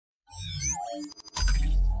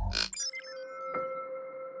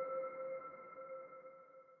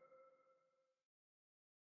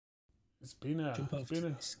It's been a jump it's off been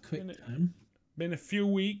a this quick been a, time. been a few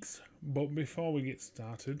weeks, but before we get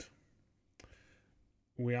started,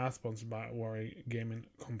 we are sponsored by Worry Gaming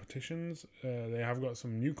Competitions. They have got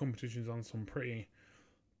some new competitions on, some pretty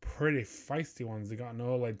feisty ones. They got an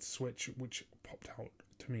OLED Switch which popped out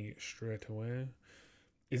to me straight away.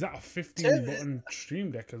 Is that a 15-button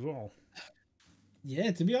Stream Deck as well?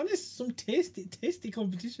 Yeah, to be honest, some tasty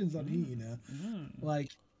competitions on here, you know. Mm.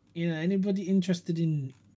 Like, you know, anybody interested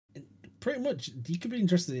in pretty much, you could be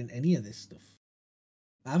interested in any of this stuff.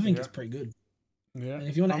 I think it's pretty good. Yeah. And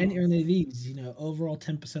if you want to enter any of these, you know, overall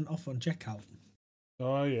 10% off on checkout.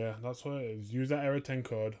 Oh yeah, that's what it is. Use that error 10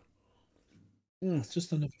 code. It's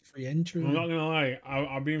just another free entry. I'm not gonna lie,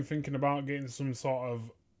 I've been thinking about getting some sort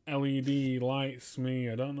of LED lights.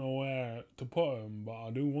 I don't know where to put them, but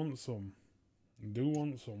I do want some.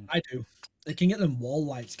 I do. They can get them wall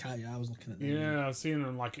lights, can't you? I was looking at them. Yeah, I've seen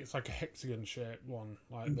them. Like it's like a hexagon shaped one,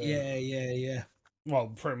 like the Yeah. well,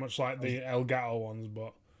 pretty much like the Elgato ones,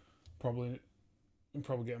 but probably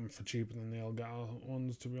get them for cheaper than the Elgato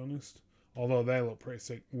ones, to be honest. Although they look pretty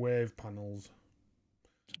sick. Wave panels,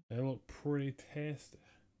 they look pretty tasty.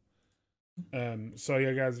 So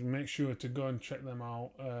yeah, guys, make sure to go and check them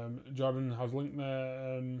out. Jordan has linked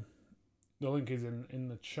there. The link is in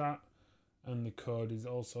the chat, and the code is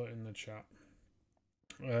also in the chat.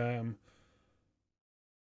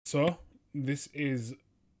 So this is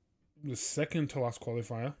the second to last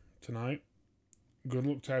qualifier tonight. Good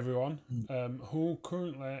luck to everyone. Who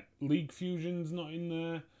currently League Fusion's not in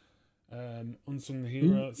there. Unsung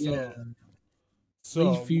Hero.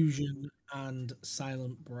 So League Fusion and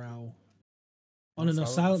Silent Brow. Oh no,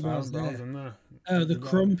 Silent Brow's there. in there. Oh, the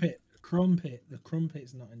Crumpet. The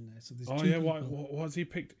Crumpet's not in there. So there's two people. What's he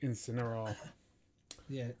picked? Incineroar.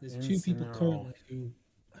 Yeah, there's two people currently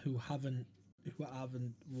who haven't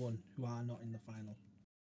won, who are not in the final.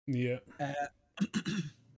 Yeah.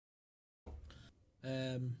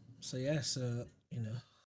 So yeah, so you know.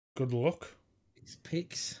 Good luck. It's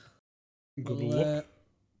picks. Good luck.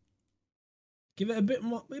 Give it a bit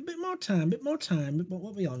more time.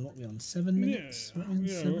 What we on? 7 minutes. Yeah.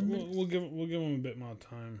 We'll give him a bit more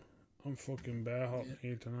time. I'm fucking bear hot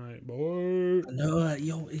here tonight, boy. I know,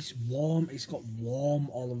 yo, it's warm. It's got warm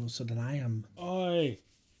all of a sudden. I am.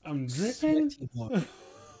 I'm dripping.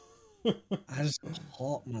 I just got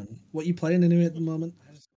hot, man. What are you playing anyway at the moment?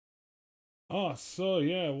 So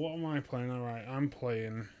yeah, what am I playing? All right, I'm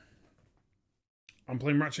playing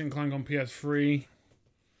Ratchet and Clank on PS3.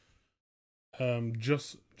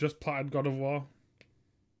 Just platted God of War.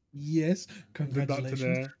 Yes, congratulations. Did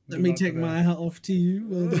that today. Let me take my hat off to you.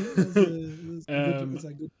 Well,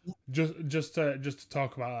 just to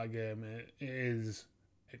talk about that game, it is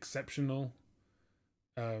exceptional.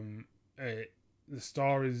 The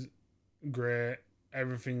story is great.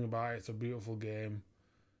 Everything about it's a beautiful game.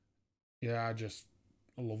 Yeah, I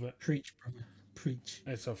love it. Preach, brother. Preach.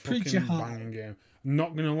 It's a fucking banging game. I'm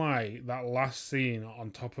not gonna lie, that last scene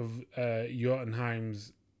on top of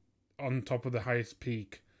Jotunheim's, on top of the highest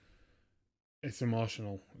peak, it's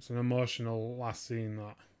emotional. It's an emotional last scene.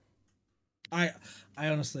 That I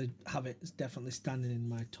honestly have it. It's definitely standing in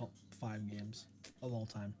my top 5 games of all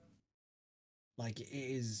time. Like, it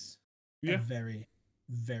is a very,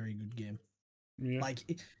 very good game. Yeah. Like,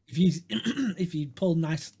 if you pull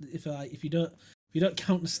nice, if you don't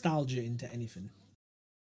count nostalgia into anything,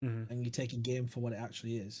 and you take a game for what it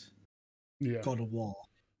actually is, God of War,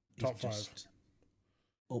 top 5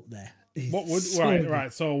 up there. What would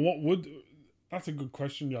right? So what would? That's a good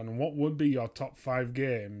question, John. What would be your top 5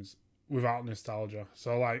 games without nostalgia?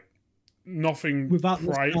 So like nothing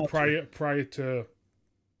prior to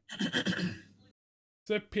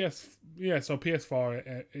say so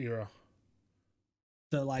PS4 era.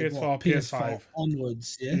 So like PS4, what, PS5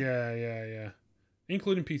 onwards, yeah. Yeah.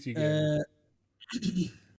 Including PC games.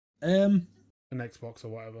 And Xbox or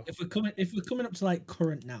whatever. If we're coming up to like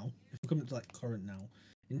current now,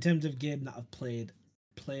 in terms of game that I've played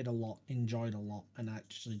a lot, enjoyed a lot, and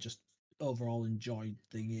actually just overall enjoyed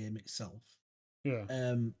the game itself.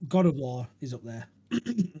 Yeah. God of War is up there,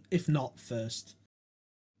 if not first.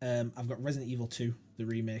 I've got Resident Evil 2, the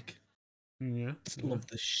remake. Yeah. Love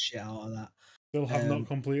the shit out of that. Still have not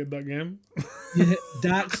completed that game. Yeah,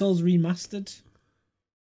 Dark Souls remastered,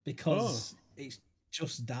 because it's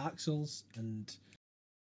just Dark Souls, and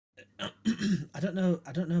I don't know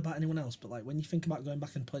about anyone else, but like when you think about going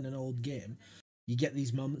back and playing an old game, you get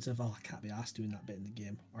these moments of, I can't be arsed doing that bit in the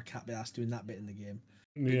game, or I can't be arsed doing that bit in the game.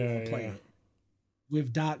 Yeah.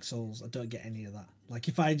 With Dark Souls, I don't get any of that. Like,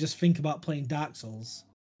 if I just think about playing Dark Souls,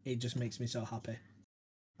 it just makes me so happy.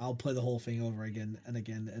 I'll play the whole thing over again and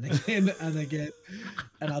again and again and again,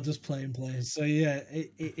 and I'll just play and play. So yeah,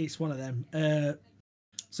 it's one of them.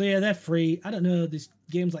 So yeah, they're free. I don't know. This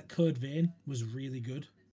games like Code Vein was really good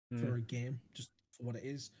for a game, just for what it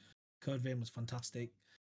is. Code Vein was fantastic.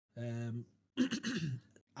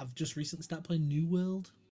 I've just recently started playing New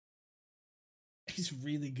World. It's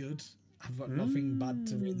really good. I've got nothing bad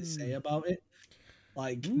to really say about it.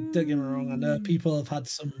 Like, don't get me wrong, I know people have had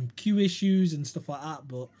some queue issues and stuff like that,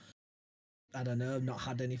 but I don't know, I've not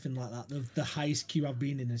had anything like that. The highest queue I've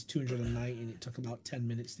been in is 290, and it took about 10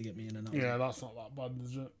 minutes to get me in and out. Yeah, that's not that bad,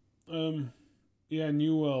 is it? Yeah,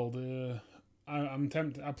 New World. I'm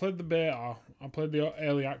tempted. I played the beta. I played the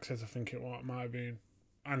early access, I think it might have been,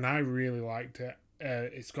 and I really liked it.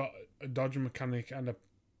 It's got a dodge mechanic and a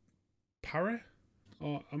parry.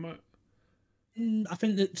 Or am I? I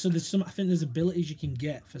think that so. There's some. I think there's abilities you can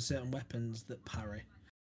get for certain weapons that parry.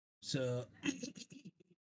 So,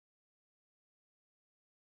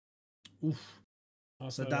 oof.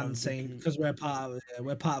 So Dan's saying because we're part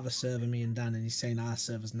of a server, me and Dan, and he's saying our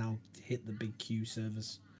servers now hit the big queue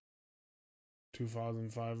servers.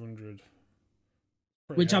 2,500.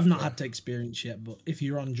 Which I've not had to experience yet, but if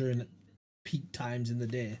you're on during peak times in the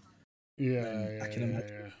day, I can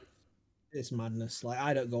imagine it's madness. Like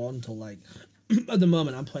I don't go on till like at the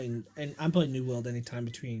moment I'm playing New World anytime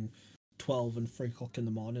between 12 and 3 o'clock in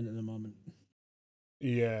the morning at the moment.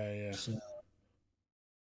 Yeah. So,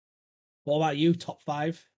 what about you? Top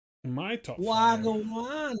 5? My top 5.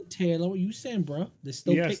 Wagwan, Taylor, what are you saying, bro? There's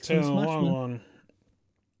still picks on Smash, man.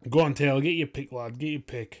 Go on, Taylor. Get your pick, lad. Get your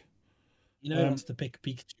pick. You know he wants to pick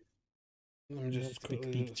Pikachu. Let me just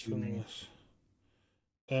quickly Pikachu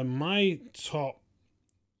this. My top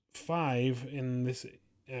 5 in this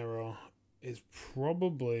era is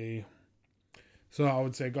probably... So I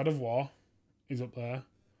would say God of War is up there.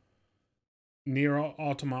 Nier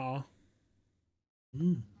Automata.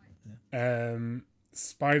 Yeah.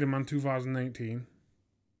 Spider-Man 2019.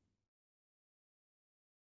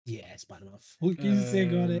 Yeah, Spider-Man. Fucking sick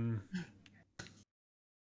on it.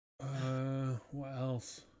 What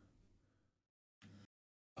else?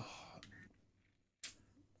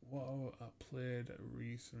 What I played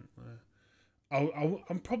recently?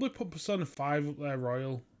 I'm probably put Persona 5 up there,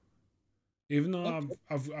 Royal. Even though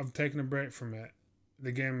I've taken a break from it,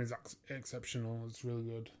 the game is exceptional. It's really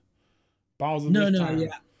good. Bowser.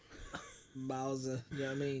 Yeah. Bowser. You know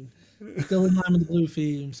what I mean? Still in line with the blue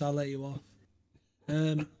theme, so I'll let you off.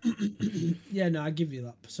 Yeah, no, I give you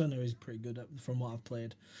that. Persona is pretty good from what I've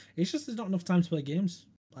played. It's just there's not enough time to play games.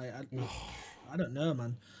 Like I don't know,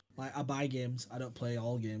 man. Like I buy games, I don't play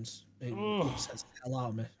all games. It upsets the hell out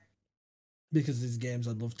of me. Because there's games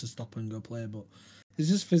I'd love to stop and go play, but there's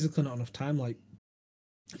just physically not enough time. Like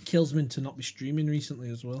it kills me to not be streaming recently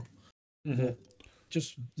as well. Mm-hmm. But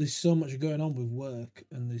just there's so much going on with work,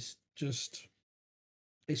 and it's just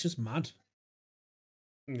mad.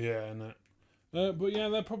 Yeah, no. But yeah,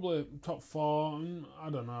 they're probably top 4. I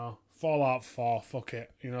don't know. Fallout 4, fuck it.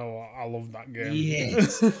 You know what? I love that game.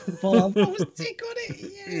 Yes. Fallout 4 was sick on it.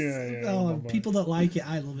 Yes. Yeah, people don't like it.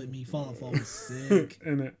 I love it. Fallout 4 was sick.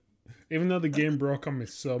 Innit? Even though the game broke on me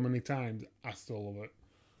so many times, I still love it.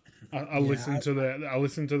 I listen to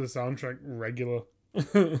the soundtrack regular.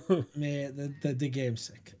 Mate, the game's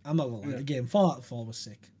sick. I'm not gonna lie. The game Fallout 4 was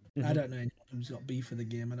sick. Mm-hmm. I don't know anyone who's got beef with the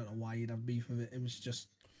game. I don't know why you'd have beef with it. It was just,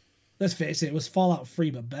 let's face it was Fallout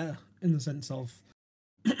 3 but better in the sense of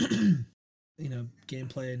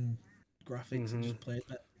gameplay and graphics and just play it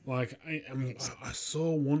better. Like I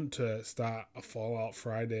so want to start a Fallout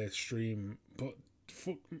Friday stream, but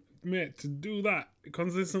fuck, mate, to do that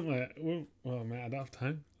consistently, well, mate, I don't have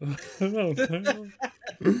time. I don't have time.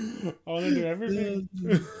 I want to do everything.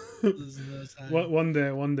 There's no time.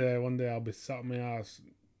 One day, I'll be sat on my ass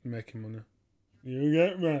making money. You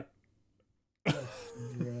get me?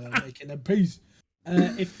 Bro, making a piece.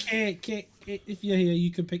 If you're here,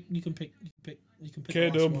 you can pick.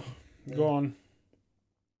 K-Dub, go on.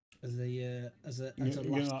 As a get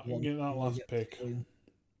that last pick,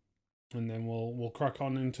 and then we'll crack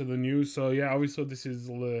on into the news. So yeah, obviously this is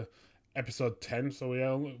episode 10, so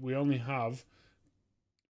we only have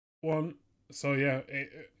one. So yeah,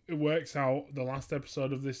 it works out. The last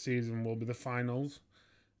episode of this season will be the finals.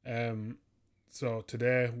 So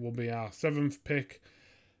today will be our 7th pick.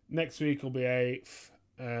 Next week will be 8th,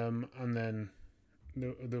 and then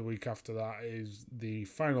the week after that is the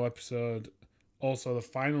final episode. Also, the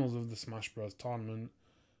finals of the Smash Bros. Tournament,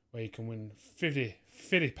 where you can win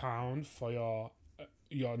 £50 for your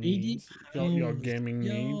needs, your gaming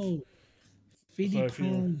needs.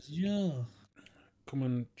 £50, yeah. Come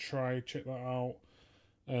and check that out.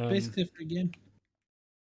 Basically a free game.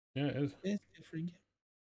 Yeah, it is. It's a free game.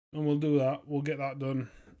 And we'll do that. We'll get that done.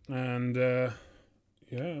 And yeah,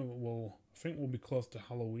 I think we'll be close to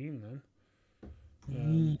Halloween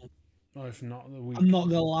then. Or if not, the week. I'm not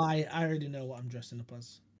gonna lie, I already know what I'm dressing up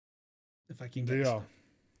as. If I can get stuff.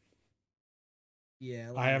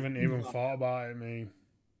 Yeah, I haven't even thought about it, me.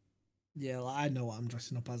 Yeah, I know what I'm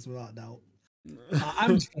dressing up as without a doubt.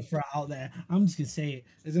 I'm just gonna throw it out there. I'm just gonna say it.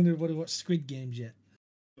 Has anybody watched Squid Games yet?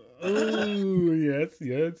 Oh yes.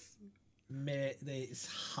 Mate, it's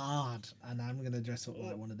hard, and I'm gonna dress up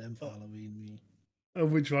like one of them for Halloween.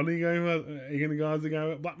 Which one are you going with? Are you gonna go as the guy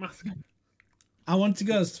with Black Mask? I want to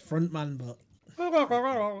go as frontman, but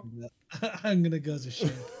I'm gonna go as a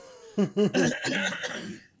Shane.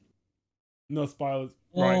 No spoilers.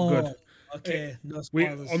 Right, good. Okay, no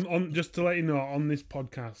spoilers. On just to let you know, on this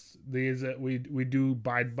podcast, we do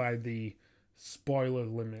abide by the spoiler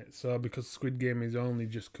limit. So because Squid Game is only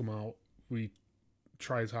just come out, we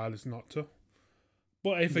try as hard as not to.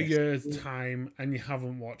 But if a year's time and you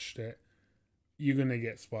haven't watched it, you're gonna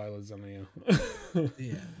get spoilers on here.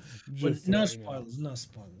 Yeah, no spoilers.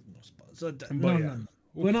 So, no.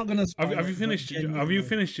 We're not gonna. Have you finished it? Have you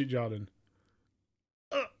finished it, Jordan?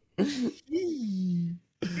 Honestly,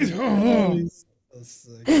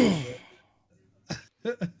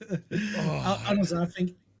 I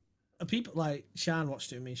think people like Shan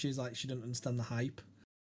watched it with me. She's like, she didn't understand the hype,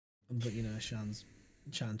 but you know, Shan's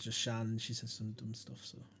just Shan. And she says some dumb stuff.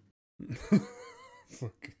 So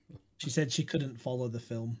she said she couldn't follow the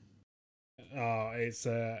film. Oh, it's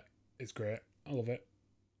great. I love it.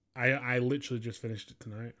 I literally just finished it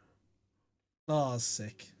tonight. Oh,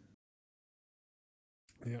 sick.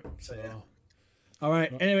 Yep. So. Yeah. All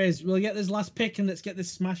right. Anyways, we'll get this last pick and let's get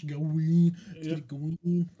this smash going. Let's get it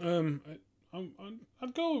going.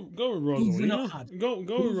 I'd go with Rosalina. Go with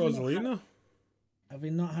Rosalina. Have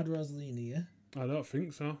we not had Rosalina yet? I don't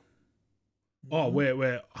think so. No. Oh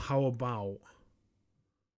wait. How about?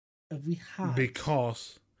 Have we had?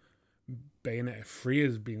 Because Bayonetta 3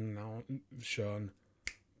 has been now shown.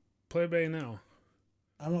 Play Bayonetta.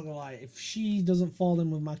 I'm not gonna lie. If she doesn't fall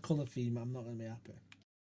in with my colour theme, I'm not gonna be happy.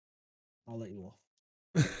 I'll let you off.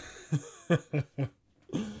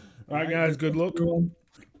 Right, guys. Good luck.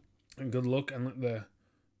 And good luck, and let the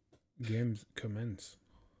games commence.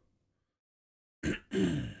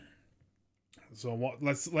 So what?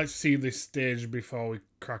 Let's see this stage before we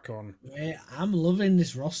crack on. Wait, I'm loving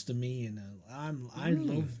this roster. Me, you know, I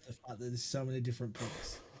love the fact that there's so many different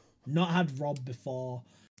picks. Not had Rob before.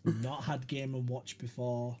 Not had Game and Watch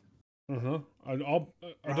before. I don't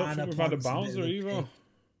think we've had a Bowser either.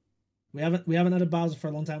 We haven't had a Bowser for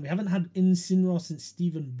a long time. We haven't had Incineroar since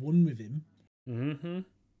Steven won with him.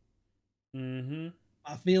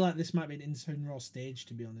 I feel like this might be an Incineroar stage,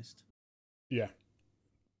 to be honest. Yeah.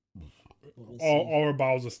 Or a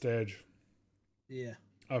Bowser stage. Yeah.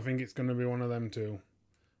 I think it's going to be one of them two.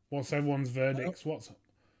 What's everyone's verdicts?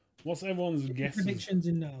 What's everyone's guesses? Predictions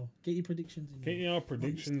in now. Get your predictions in. Get your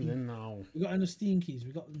predictions in now. We got enough Steam keys.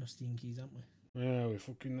 We got enough Steam keys, haven't we? Yeah, we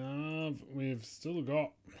fucking have. We've still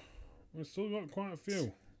got quite a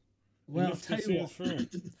few. Well, I'll tell you what.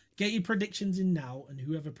 Get your predictions in now, and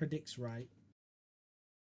whoever predicts right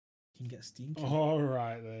can get a Steam key. All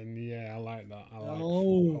right then. Yeah, I like that. I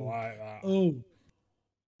like that. Oh.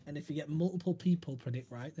 And if you get multiple people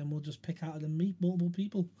predict right, then we'll just pick out of them multiple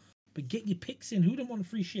people. But get your picks in. Who didn't want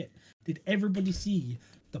free shit? Did everybody see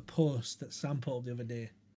the post that Sam put up the other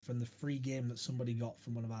day from the free game that somebody got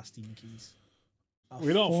from one of our Steam keys?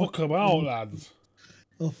 We don't fuck about, lads.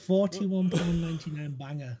 A £41.99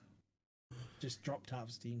 banger just dropped out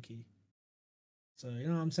of Steam key. So, you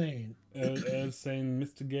know what I'm saying? Saying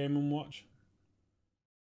Mr. Game and Watch?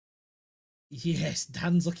 Yes,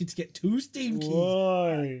 Dan's looking to get 2 Steam keys.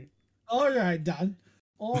 Why? All right, Dan.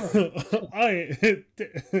 All right.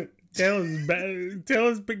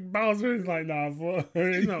 Taylor's big Bowser is like, nah,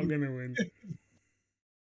 he's not going to win.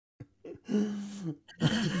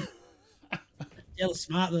 Taylor's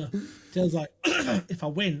smart, though. Taylor's like, if I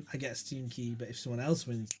win, I get a Steam key, but if someone else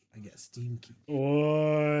wins, I get a Steam key.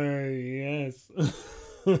 Oh, yes.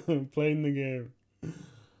 Playing the game.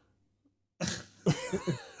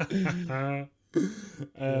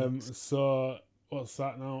 So, what's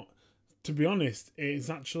that now? To be honest, it's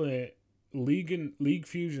actually League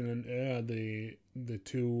Fusion and Air the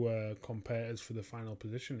two competitors for the final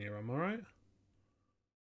position here. Am I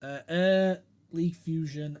right? League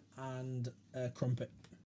Fusion and Crumpet.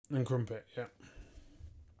 And Crumpet, yeah.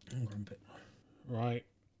 And Crumpet. Right.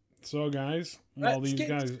 So, guys, all these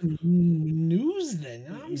guys. News then.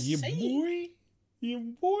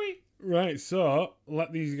 You boy. Right. So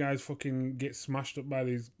let these guys fucking get smashed up by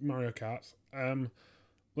these Mario Karts.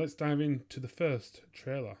 let's dive into the first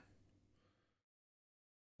trailer.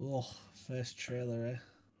 Oh, first trailer, eh?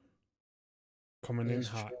 Coming in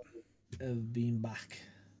hot. Of being back.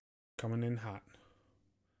 Coming in hot.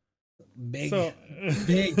 Big. So,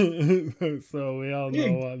 Big. so we all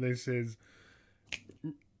know what this is.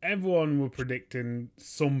 Everyone were predicting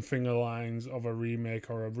something lines of a remake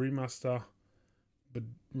or a remaster, but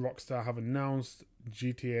Rockstar have announced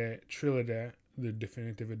GTA Trilogy, the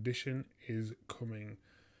definitive edition, is coming.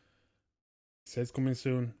 It says coming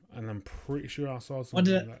soon, and I'm pretty sure I saw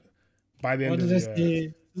something that by the end of the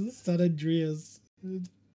year. What did I say? San Andreas.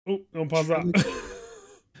 Oh, don't pause that.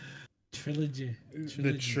 Trilogy.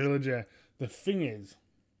 The trilogy. The thing is,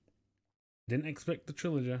 didn't expect the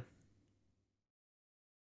trilogy.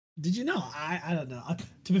 Did you know? I don't know.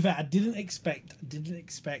 To be fair, I didn't expect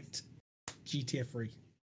GTA 3.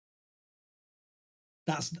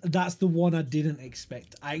 That's the one I didn't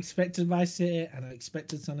expect. I expected Vice City and I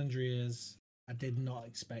expected San Andreas. I did not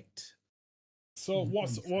expect. So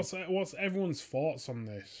what's everyone's thoughts on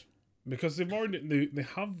this? Because they've already they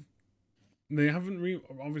haven't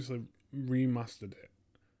obviously remastered it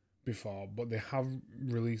before, but they have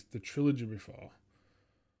released the trilogy before.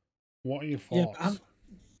 What are your thoughts? Yeah,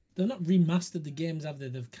 they've not remastered the games, have they?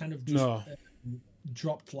 They've kind of just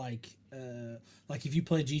dropped like if you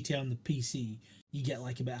play GTA on the PC, you get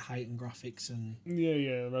like a bit of heightened graphics and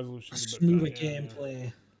resolution, smoother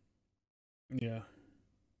gameplay. Yeah.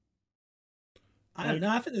 I don't know.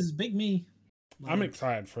 I think this is big me. I'm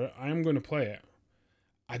excited for it. I am going to play it.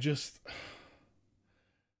 I just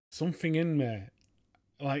something in me,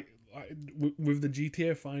 like with the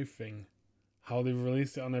GTA 5 thing, how they've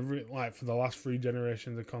released it on every for the last 3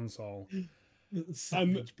 generations of console.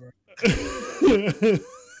 Savage, bro.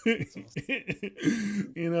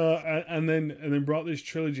 You know, and then brought this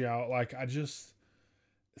trilogy out. Like, I just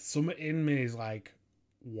something in me is like,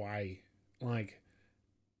 why? Like,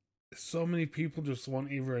 so many people just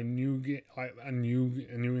want either a new a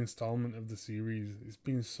new installment of the series. It's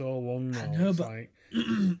been so long now. I know, it's but like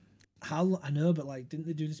I know, but like, didn't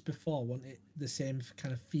they do this before? Wasn't it the same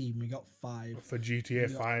kind of theme? We got 5 for GTA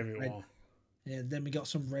 5. It was. Yeah, then we got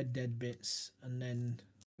some Red Dead bits, and then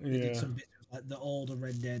they did some bits like the older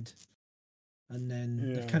Red Dead, and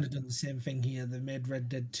then they've kind of done the same thing here. They made Red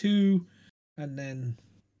Dead 2, and then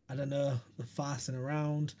I don't know, the farsing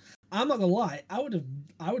around. I'm not gonna lie, I would have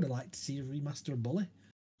liked to see a remaster of Bully.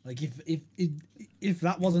 Like if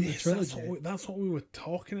that wasn't the trilogy, that's what we were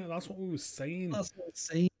talking about. That's what we were saying. That's what I'm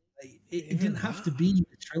saying. Like, it didn't have to be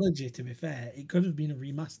a trilogy. To be fair, it could have been a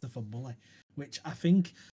remaster for Bully, which I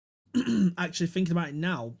think. Actually, thinking about it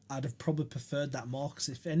now, I'd have probably preferred that more because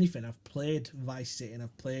if anything, I've played Vice City and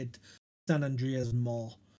I've played San Andreas more.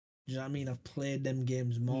 Do you know what I mean? I've played them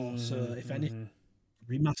games more. So if anything,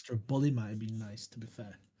 remaster of Bully might have been nice. To be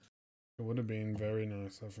fair, it would have been very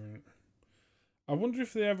nice. I think. I wonder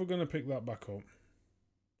if they're ever going to pick that back up.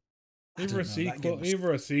 Either a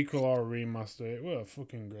sequel or a remaster. It was a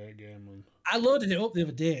fucking great game, man. I loaded it up the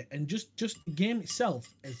other day, and just the game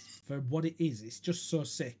itself, is for what it is, it's just so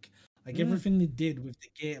sick. Like everything they did with the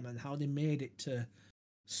game and how they made it to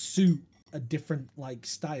suit a different like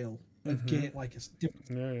style of game, like a different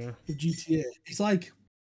of GTA. It's like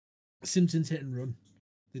Simpsons Hit and Run.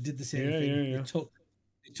 They did the same thing.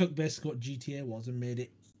 They took basically what GTA was and made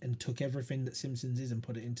it and took everything that Simpsons is and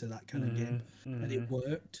put it into that kind of game, and it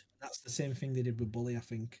worked. That's the same thing they did with Bully, I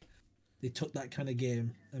think. They took that kind of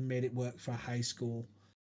game and made it work for a high school,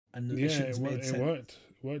 and the missions made sense. It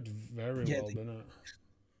worked very well, didn't it?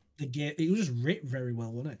 The game, it was just written very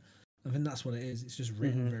well, wasn't it? I think that's what it is. It's just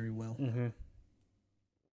written very well.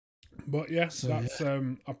 But yes, that's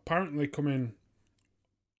apparently coming.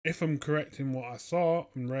 If I'm correct in what I saw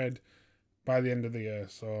and read, by the end of the year.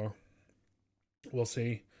 So we'll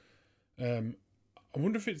see. I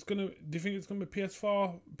wonder if it's gonna. Do you think it's gonna be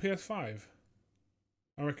PS4, PS5?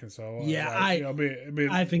 I reckon so. Yeah, I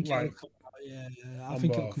think it'll come out. Yeah. I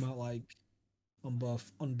think it'll come out like on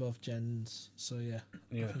both gens. So yeah,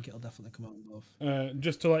 I think it'll definitely come out on both.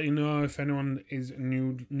 Just to let you know, if anyone is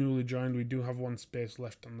newly joined, we do have 1 space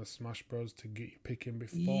left on the Smash Bros to get you picking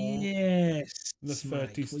before the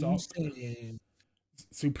 30 stop.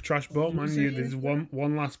 Super Trash Boat Man, there's one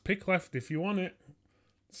last pick left if you want it.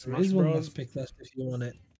 Smash Bros. One last pick left if you want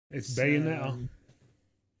it. It's Bayonetta.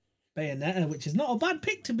 Bayonetta, which is not a bad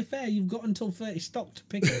pick, to be fair. You've got until 30 stock to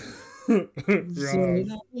pick it. Right. So, you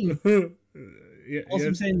know what I mean? All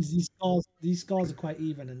I'm saying is these scores are quite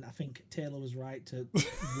even, and I think Taylor was right to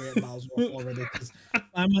rate Bowser off already, because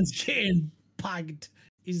my man's getting pagged.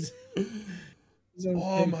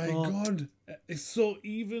 Oh my god, it's so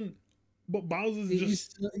even. But Bowser's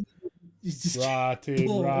just He's just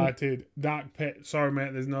Rotted. Dark Pit. Sorry,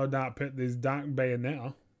 mate. There's no Dark Pit. There's Dark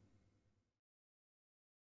Bayonetta.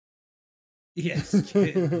 yes.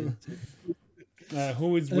 Who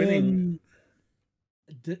is winning?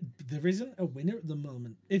 There isn't a winner at the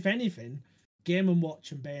moment. If anything, Game and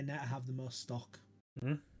Watch and Bayonetta have the most stock.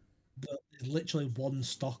 Hmm? But there's literally one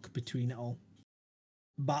stock between it all.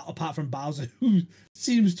 But apart from Bowser, who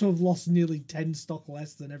seems to have lost nearly 10 stock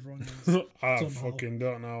less than everyone else. I fucking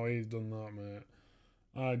don't know how he's done that, mate.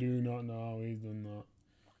 I do not know how he's done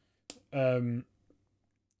that.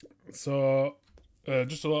 So,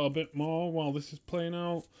 just a little bit more while this is playing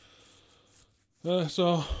out.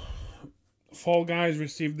 So, Fall Guys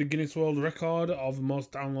received the Guinness World Record of the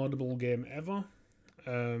most downloadable game ever.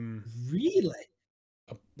 Really?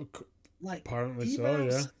 Like, apparently so,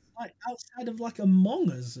 yeah. Like outside of like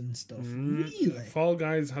Among Us and stuff. Really? Fall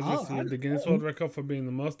Guys has received the Guinness World Record for being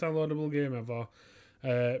the most downloadable game ever.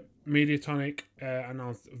 Mediatonic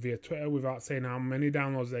announced via Twitter without saying how many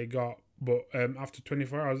downloads they got, but after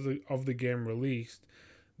 24 hours of the game released,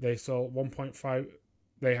 they sold 1.5.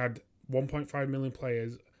 They had 1.5 million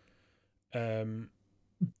players.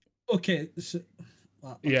 Okay. So,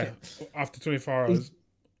 okay. Yeah, after 24 hours,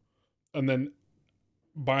 and then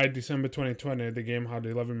by December 2020, the game had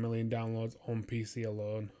 11 million downloads on PC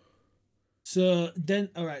alone. So then,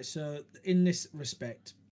 all right. So in this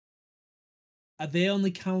respect, are they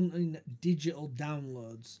only counting digital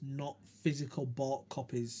downloads, not physical bought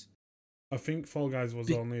copies? I think Fall Guys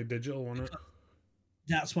was only a digital one.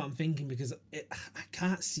 That's what I'm thinking, because I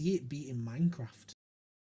can't see it beating Minecraft.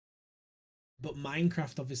 But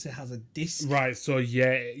Minecraft obviously has a disc. Right. So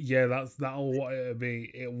yeah. That'll what it'll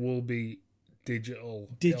be. It will be digital.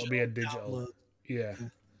 It'll be a digital. Download. Yeah.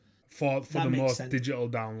 For the most sense. Digital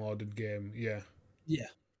downloaded game. Yeah. Yeah,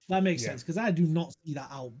 that makes sense, because I do not see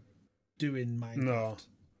that out doing Minecraft. No.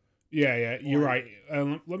 Yeah. You're right.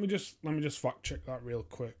 Let me just fact check that real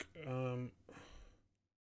quick.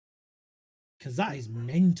 Because that is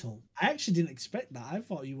mental. I actually didn't expect that. I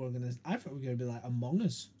thought we were gonna be like Among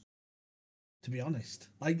Us. To be honest,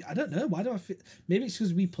 like, I don't know. Why do I feel? Maybe it's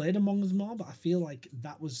because we played Among Us more, but I feel like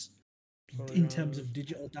that was, in terms of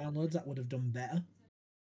digital downloads, that would have done better.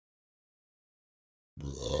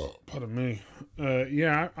 Pardon me.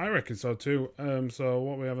 Yeah, I reckon so too. So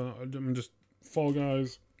what we have, I'm just Fall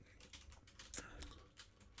Guys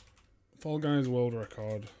world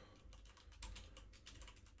record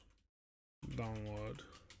download.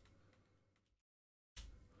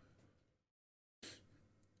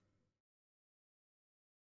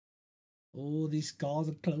 Oh, these scores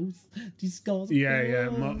are close. These scores are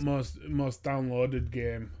close. Most downloaded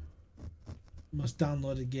game. Most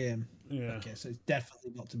downloaded game. Yeah. Okay, so it's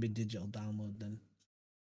definitely got to be digital download then.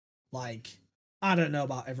 Like, I don't know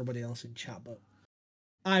about everybody else in chat, but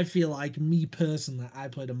I feel like, me personally, I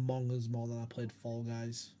played Among Us more than I played Fall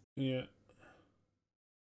Guys. Yeah.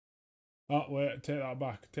 Oh, wait, take that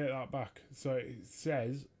back. So it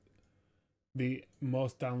says the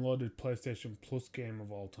most downloaded PlayStation Plus game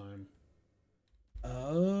of all time.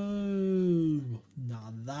 Oh,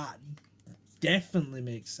 now that definitely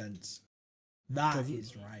makes sense. That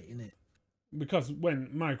is right, isn't it? Because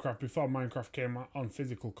before Minecraft came out on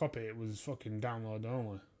physical copy, it was fucking download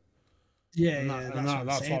only. Yeah,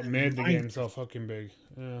 that's what made the game so fucking big.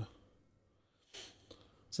 Yeah.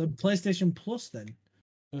 So PlayStation Plus then?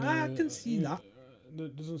 I can see that.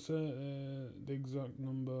 It doesn't say the exact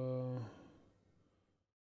number.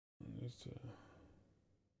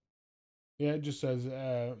 Yeah, it just says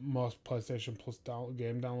most PlayStation Plus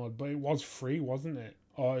game download, but it was free, wasn't it?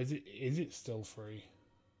 Or is it still free?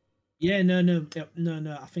 Yeah, no.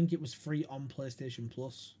 I think it was free on PlayStation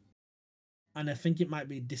Plus, and I think it might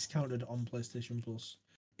be discounted on PlayStation Plus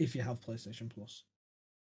if you have PlayStation Plus.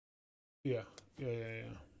 Yeah.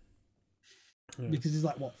 Because it's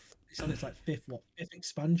like what? It's on its like fifth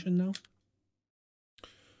expansion now.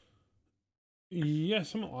 Yeah,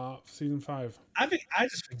 something like that. Season 5. I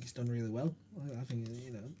just think it's done really well. I think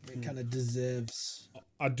it kind of deserves.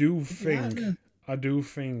 I do think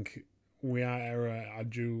we are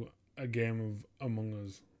due a game of Among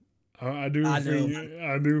Us. I do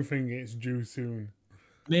think it's due soon.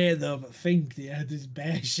 May though, but this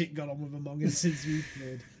bear shit got on with Among Us since we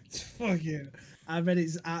played. It's fucking. I bet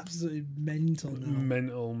it's absolutely mental now.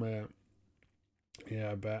 Mental, mate.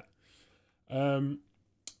 Yeah, I bet.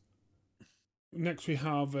 Next, we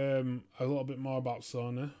have a little bit more about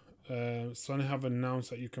Sony. Sony have announced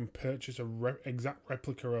that you can purchase a exact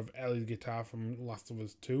replica of Ellie's guitar from Last of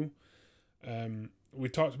Us 2. We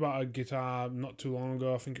talked about a guitar not too long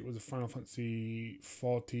ago. I think it was a Final Fantasy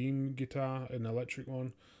 14 guitar, an electric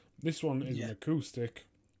one. This one is an acoustic.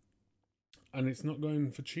 and it's not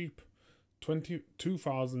going for cheap.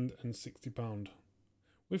 £2,060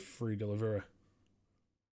 with free delivery.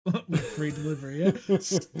 With free delivery, yeah.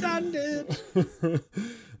 Standard.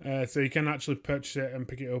 So you can actually purchase it and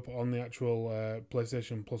pick it up on the actual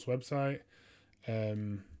PlayStation Plus website.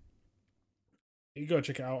 You go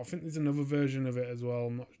check it out. I think there's another version of it as well.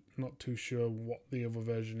 I'm not too sure what the other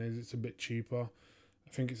version is. It's a bit cheaper.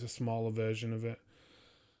 I think it's a smaller version of it.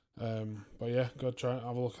 But yeah, go try and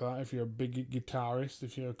have a look at that if you're a big guitarist,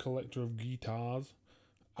 if you're a collector of guitars.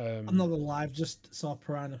 I'm not gonna lie, I've just saw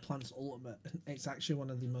Piranha Plant's Ultimate. It's actually one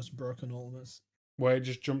of the most broken Ultimates. Where it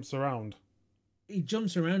just jumps around. He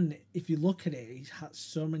jumps around. If you look at it, he has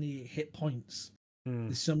so many hit points.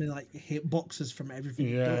 There's so many like hit boxes from everything.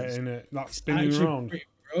 Yeah, in it. That's spinning around. Pretty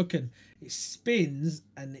broken. It spins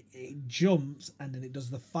and it jumps and then it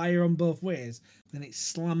does the fire on both ways. Then it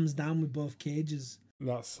slams down with both cages.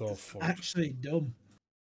 That's so fucked. Actually dumb.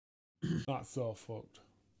 That's so fucked.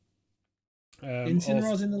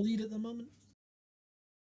 Incineroar's in the lead at the moment.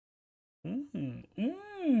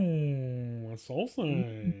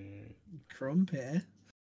 Saucy. Crumpet.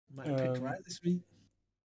 Might have picked right this week.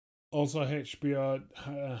 Also, HBO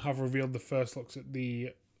have revealed the first looks at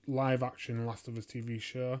the live-action Last of Us TV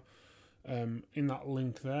show. In that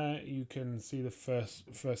link there, you can see the first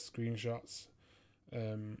screenshots.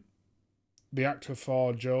 The actor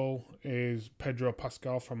for Joel is Pedro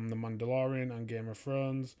Pascal from The Mandalorian and Game of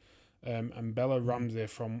Thrones, and Bella Ramsey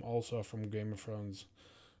from Game of Thrones.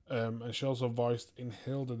 And she also voiced in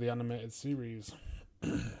Hilda, the animated series.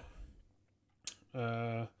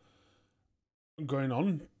 Going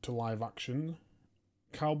on to live action,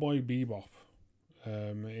 Cowboy Bebop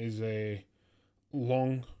is a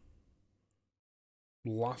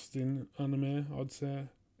long-lasting anime, I'd say.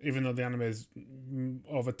 Even though the anime is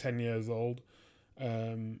over 10 years old,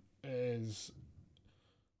 is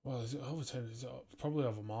it over 10? Is it probably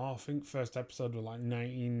over more? I think first episode was like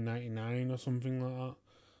 1999 or something like that.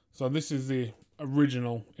 So this is the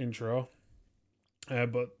original intro,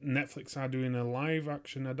 but Netflix are doing a live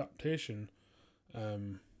action adaptation.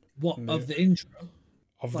 Of the intro?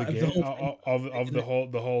 Of the game,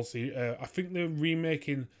 the whole series. I think they're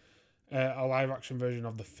remaking a live action version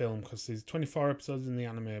of the film because there's 24 episodes in the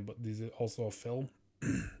anime, but there's also a film.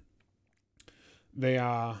 They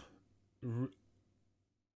are.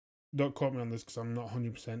 Don't quote me on this because I'm not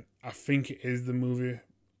 100%. I think it is the movie,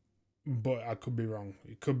 but I could be wrong.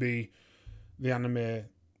 It could be the anime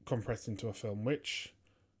compressed into a film, which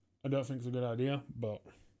I don't think is a good idea. But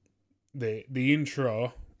the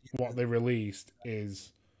intro, what they released,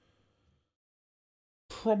 is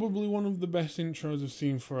probably one of the best intros I've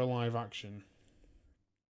seen for a live action.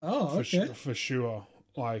 Oh, okay. For sure.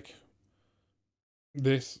 Like,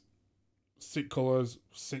 this, sick colours,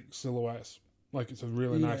 sick silhouettes. Like, it's a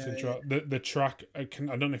really nice intro. Yeah. The track, I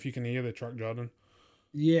don't know if you can hear the track, Jordan.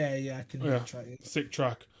 Yeah, I can hear the track. Yeah. Sick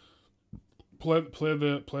track. Play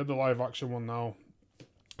the live action one now.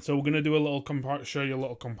 So we're gonna do a little show you a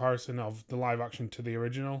little comparison of the live action to the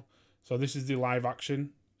original. So this is the live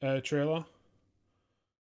action trailer.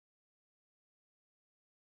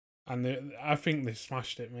 And I think they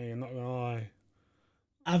smashed it, me. I'm not gonna lie.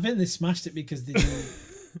 I think they smashed it because they do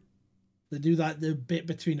they do like the bit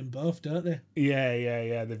between them both, don't they?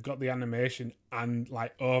 Yeah. They've got the animation and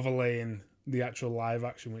like overlaying the actual live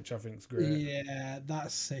action, which I think is great. Yeah,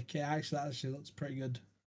 that's sick. That actually looks pretty good.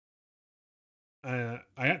 I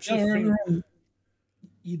actually think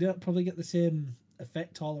you don't probably get the same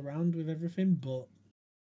effect all around with everything, but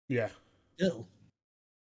yeah, still.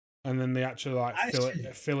 And then they actually like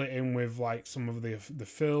fill it in with like some of the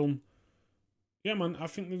film. Yeah, man, I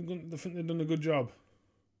think they've done a good job.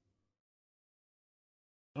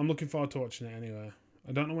 I'm looking forward to watching it anyway.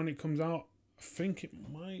 I don't know when it comes out. I think it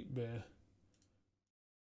might be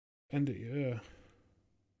end of year.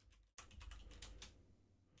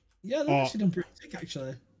 Yeah, they've actually done pretty sick,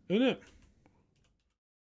 actually. Isn't it?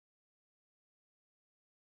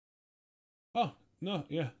 Oh, no,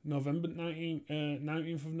 yeah. November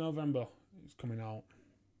 19th of November it's coming out.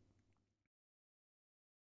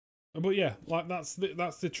 But yeah, like that's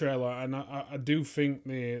the trailer, and I do think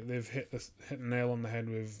they've hit the nail on the head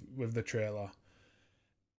with the trailer.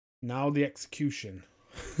 Now the execution.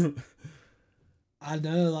 I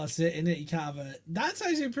know, that's it, innit? You can't have a... That's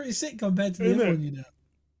actually pretty sick compared to the other one, you know.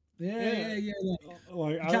 Yeah.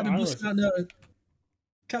 Like, you can't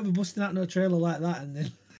be busting out no trailer like that and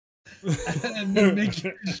then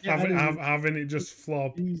having it just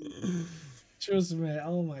flop. Trust me,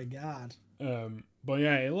 oh my god. But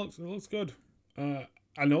yeah, it looks good.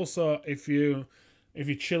 And also, if you're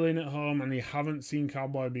chilling at home and you haven't seen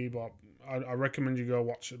Cowboy Bebop, I recommend you go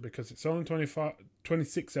watch it because it's only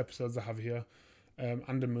 26 episodes I have here,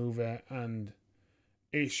 and a movie, and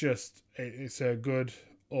it's a good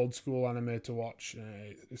old school anime to watch.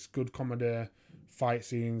 It's good comedy, fight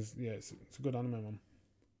scenes. Yeah, it's a good anime, man.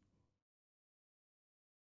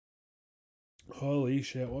 Holy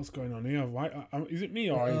shit, what's going on here? Why is it me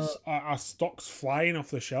or are stocks flying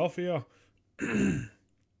off the shelf here?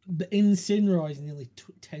 The Incineroar is nearly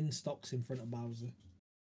 10 stocks in front of Bowser.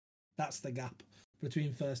 That's the gap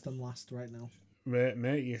between first and last right now.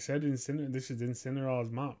 Mate, you said this is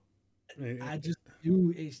Incineroar's map. I just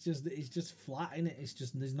do. It's just flat in it. It's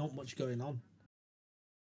just there's not much going on.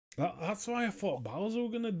 That's why I thought Bowser were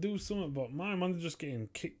gonna do something, but my man's just getting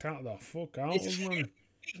kicked out of the fuck out, man.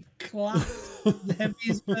 Clapped the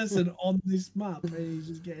heaviest person on this map, and he's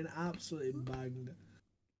just getting absolutely banged.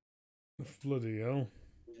 Bloody hell.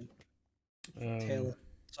 Taylor,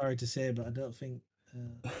 sorry to say, but I don't think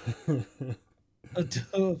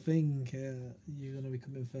you're gonna be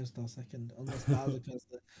coming first or second unless Bowser has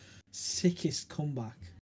the sickest comeback.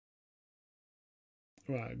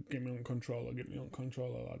 Right, get me on controller,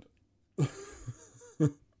 lad.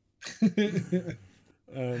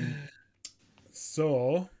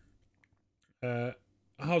 So,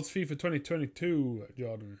 how's FIFA 2022,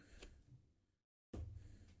 Jordan?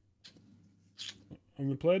 Have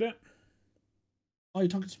we played it? Oh, you're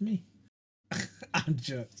talking to me? I'm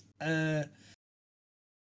just.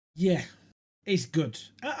 Yeah, it's good.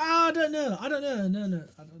 I don't know. I don't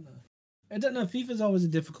know. FIFA's always a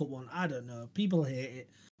difficult one. I don't know. People hate it.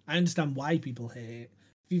 I understand why people hate it.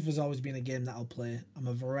 FIFA's always been a game that I'll play. I'm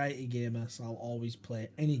a variety gamer, so I'll always play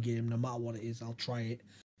any game, no matter what it is. I'll try it.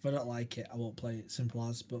 If I don't like it, I won't play it. Simple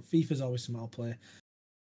as. But FIFA's always something I'll play.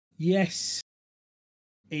 Yes,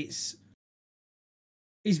 it's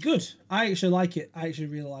good. I actually like it. I actually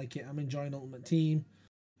really like it. I'm enjoying Ultimate Team.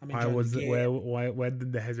 Where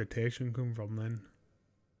did the hesitation come from then?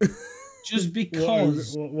 Just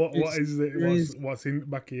because what's in the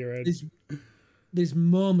back of your head? There's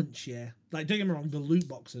moments, yeah. Like, don't get me wrong, the loot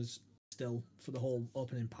boxes still for the whole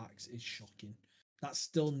opening packs is shocking. That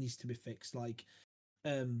still needs to be fixed. Like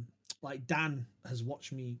Dan has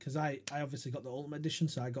watched me because I obviously got the Ultimate Edition,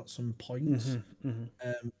 so I got some points, and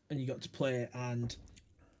you got to play. And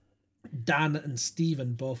Dan and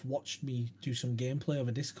Steven both watched me do some gameplay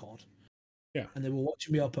over Discord. Yeah, and they were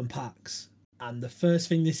watching me open packs. And the first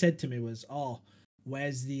thing they said to me was, "Oh,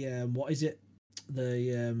 where's the what is it?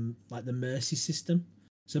 The like the mercy system."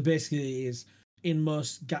 So basically, it is in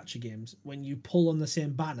most gacha games when you pull on the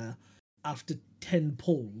same banner, after 10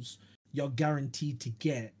 pulls, you're guaranteed to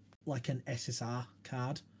get like an SSR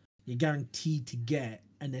card. You're guaranteed to get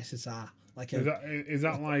an SSR. Like is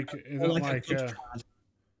that like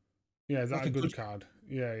yeah, is that like a good card?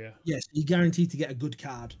 Yeah. Yes, you're guaranteed to get a good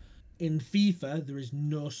card. In FIFA, there is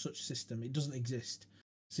no such system. It doesn't exist.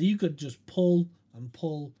 So you could just pull and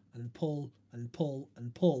pull and pull and pull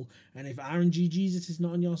and pull, and if RNG Jesus is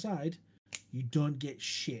not on your side, you don't get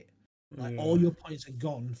shit. Like all your points are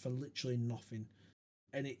gone for literally nothing,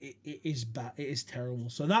 and it is bad. It is terrible.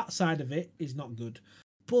 So that side of it is not good.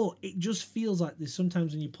 But it just feels like there's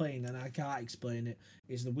sometimes when you're playing, and I can't explain it,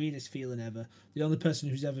 it's the weirdest feeling ever. The only person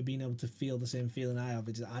who's ever been able to feel the same feeling I have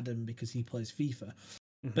is Adam because he plays FIFA.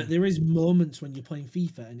 But there is moments when you're playing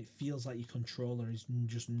FIFA and it feels like your controller is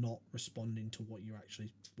just not responding to what you're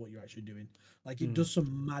actually doing. Like it does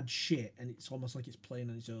some mad shit and it's almost like it's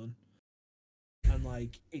playing on its own. And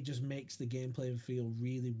like it just makes the gameplay feel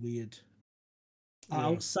really weird. Yeah.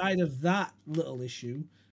 Outside of that little issue,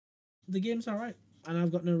 the game's alright. And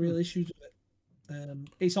I've got no real issues with it.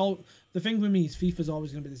 It's all the thing with me is FIFA's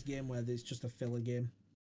always gonna be this game where there's just a filler game.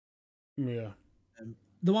 Yeah.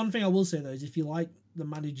 The one thing I will say though is if you like the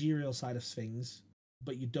managerial side of things,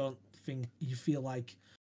 but you feel like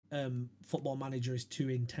Football Manager is too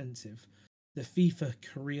intensive, the FIFA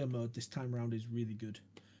career mode this time around is really good.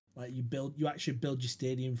 Like you actually build your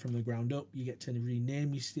stadium from the ground up. You get to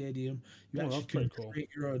rename your stadium. You actually can create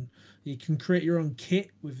your own. You can create your own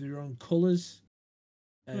kit with your own colours.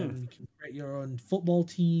 You can create your own football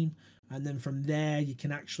team, and then from there you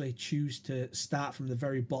can actually choose to start from the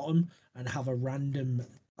very bottom and have a random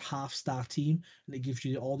half-star team, and it gives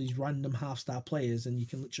you all these random half-star players, and you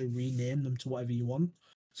can literally rename them to whatever you want.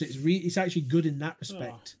 So it's actually good in that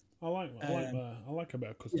respect. I like a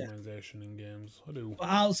bit of customization in games. I do. But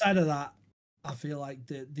outside of that, I feel like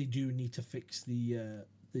they do need to fix the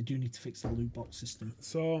loot box system.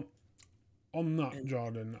 So, on that,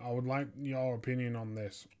 Jordan, I would like your opinion on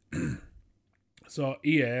this. So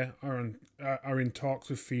EA are in talks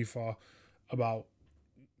with FIFA about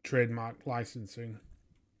trademark licensing.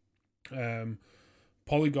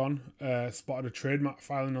 Polygon spotted a trademark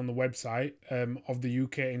filing on the website of the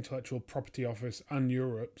UK Intellectual Property Office and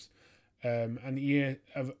Europe's. And EA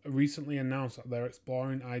have recently announced that they're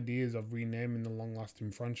exploring ideas of renaming the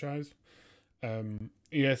long-lasting franchise.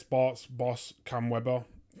 EA Sports boss Cam Webber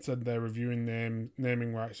said they're reviewing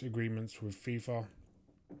naming rights agreements with FIFA.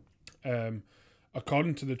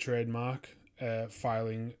 According to the trademark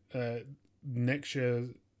filing, next year's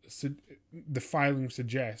the filing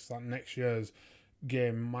suggests that next year's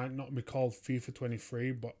game might not be called FIFA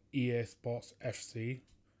 23 but EA Sports FC.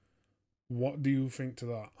 What do you think to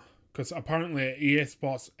that? Because apparently EA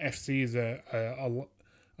Sports FC is a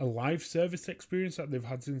live service experience that they've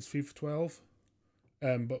had since FIFA 12,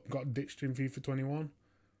 but got ditched in FIFA 21.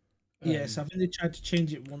 Yes, I think they tried to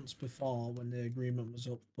change it once before when the agreement was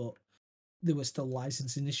up, but there were still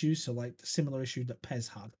licensing issues. So like the similar issue that PES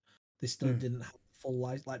had, they still didn't have full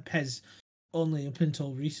license. Like PES, only up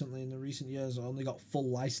until recently in the recent years, only got full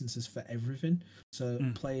licenses for everything. So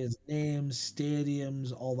players' names,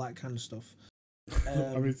 stadiums, all that kind of stuff.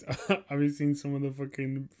 Have you seen some of the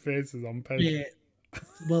fucking faces on PES? Yeah.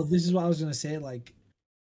 Well, this is what I was gonna say. Like,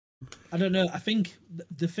 I don't know. I think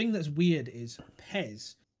the thing that's weird is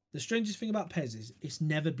PES. The strangest thing about PES is it's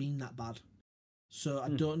never been that bad. So I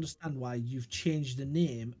don't understand why you've changed the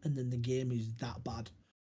name and then the game is that bad.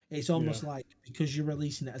 It's almost like because you're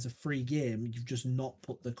releasing it as a free game, you've just not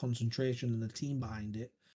put the concentration and the team behind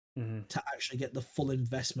it to actually get the full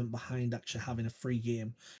investment behind actually having a free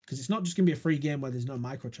game. Because it's not just going to be a free game where there's no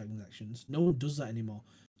microtransactions. No one does that anymore.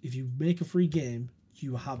 If you make a free game,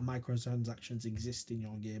 you have microtransactions exist in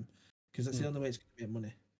your game because that's the only way it's going to make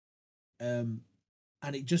money.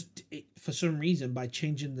 And it for some reason by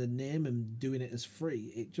changing the name and doing it as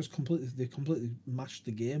free, they completely mashed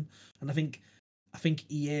the game. And I think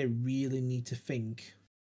EA really need to think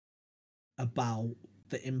about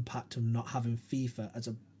the impact of not having FIFA as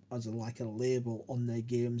a like a label on their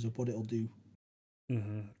games of what it'll do.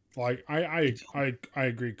 Like I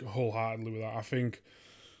agree wholeheartedly with that. I think,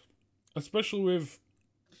 especially with,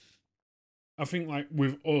 I think like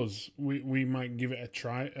with us, we might give it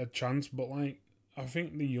a chance, but like I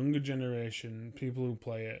think the younger generation, people who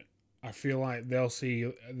play it, I feel like they'll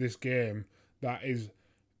see this game that is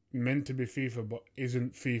meant to be FIFA but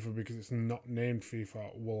isn't FIFA because it's not named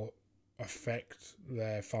FIFA will affect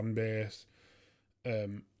their fan base.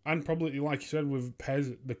 And probably, like you said, with PES,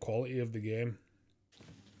 the quality of the game.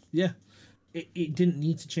 Yeah. It didn't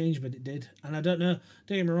need to change, but it did. And I don't know,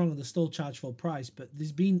 don't get me wrong, they're still charged full price, but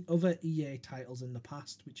there's been other EA titles in the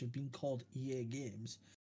past which have been called EA games.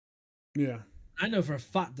 Yeah. I know for a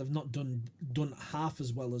fact they've not done half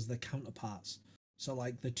as well as their counterparts. So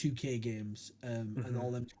like the 2K games and all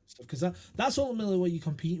them kind of stuff. Because that's ultimately what you're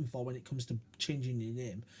competing for when it comes to changing your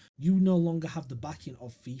name. You no longer have the backing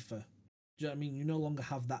of FIFA. Do you know what I mean? You no longer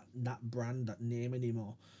have that brand, that name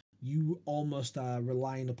anymore. You almost are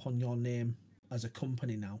relying upon your name as a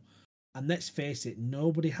company now. And let's face it,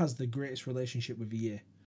 nobody has the greatest relationship with EA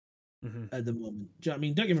at the moment. Do you know what I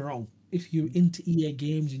mean? Don't get me wrong. If you're into EA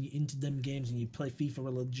games and you're into them games and you play FIFA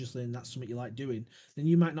religiously and that's something you like doing, then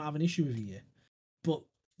you might not have an issue with EA. But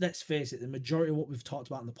let's face it, the majority of what we've talked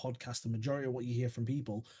about in the podcast, the majority of what you hear from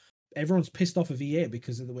people, everyone's pissed off of EA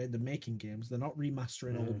because of the way they're making games. They're not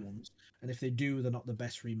remastering old ones. And if they do, they're not the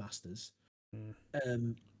best remasters.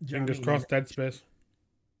 Fingers crossed, Dead Space.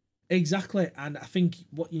 Exactly. And I think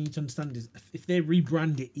what you need to understand is if they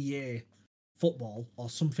rebrand it EA Football or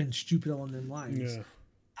something stupid along them lines,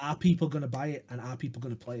 are people going to buy it and are people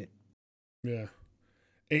going to play it? Yeah.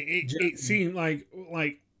 It seemed like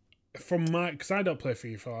from my, because I don't play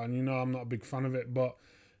FIFA and I'm not a big fan of it, but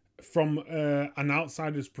from an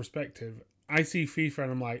outsider's perspective, I see FIFA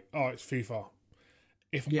and I'm like, oh, it's FIFA.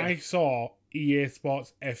 If I saw EA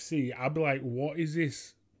Sports FC, I'd be like, what is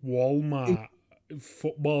this Walmart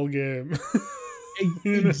football game?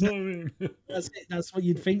 You know what I mean? That's it. That's what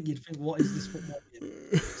you'd think. You'd think, what is this football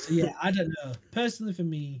game? So yeah, I don't know. Personally, for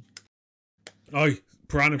me,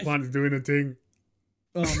 Piranha Plant is doing a thing.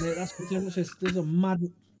 Oh mate, that's there's a mad.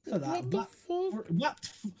 Look at that.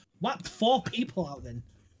 Whapped 4 people out then.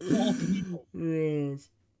 4 people. Yes.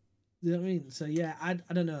 You know what I mean? So yeah, I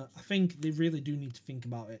don't know. I think they really do need to think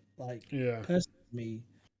about it. Like, personally, for me,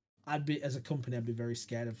 as a company, I'd be very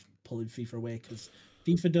scared of pulling FIFA away because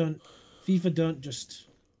FIFA don't just.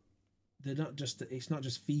 They're not just. It's not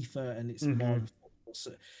just FIFA, and it's more.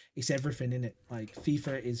 So it's everything in it. Like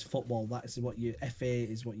FIFA is football. That is what FA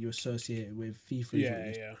is what you associate with. FIFA is what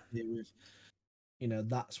you associate with.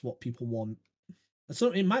 That's what people want. And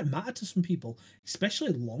so it might matter to some people,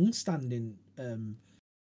 especially long-standing,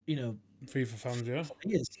 FIFA fans, yeah. for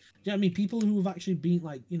years. Do you know what I mean? People who have actually been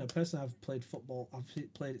like, personally, I've played football. I've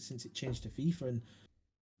played it since it changed to FIFA, and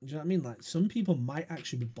do you know what I mean? Like, some people might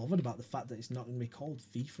actually be bothered about the fact that it's not going to be called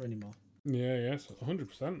FIFA anymore. Yeah, yes,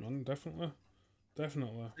 100%, man, definitely.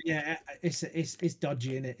 Yeah, it's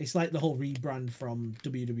dodgy, innit? It's like the whole rebrand from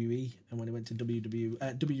WWE and when it went to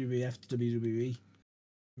WWF to WWE.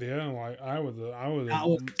 Yeah, like I was That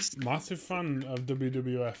was, massive fan of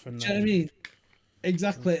WWF, and do you know what I mean?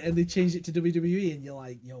 Exactly, and they changed it to WWE, and you're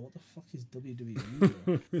like, yo, what the fuck is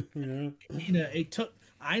WWE? yeah, It took.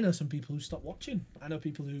 I know some people who stopped watching. I know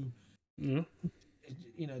people who, yeah.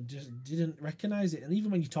 just didn't recognize it. And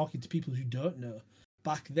even when you're talking to people who don't know,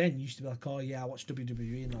 back then you used to be like, oh yeah, I watch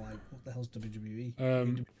WWE, and they're like, what the hell's WWE?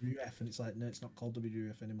 WWF, and it's like, no, it's not called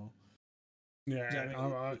WWF anymore. Yeah, You know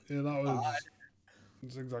what I mean? yeah, that was.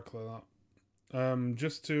 It's exactly that.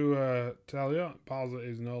 Just to tell you, Bowser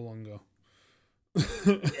is no longer.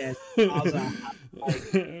 Yeah, Bowser,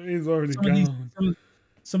 he's already gone.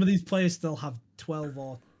 Some of these players still have 12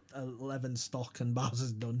 or 11 stock, and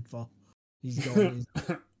Bowser's done for. He's gone.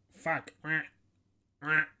 Fuck.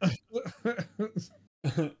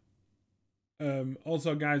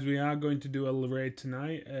 Also, guys, we are going to do a raid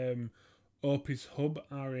tonight. Opus Hub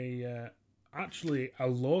are actually a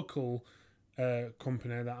local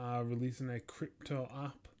company that are releasing a crypto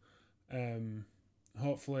app.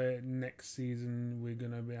 Hopefully next season we're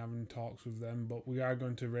gonna be having talks with them, but we are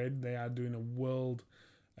going to raid. They are doing a world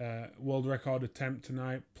record attempt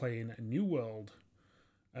tonight, playing a new world.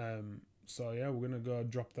 So yeah, we're gonna go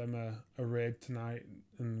drop them a raid tonight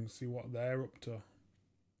and see what they're up to.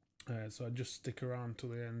 So just stick around till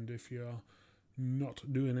the end if you're not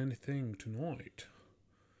doing anything tonight.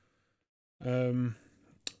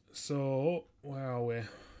 So where are we?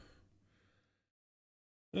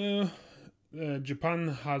 Japan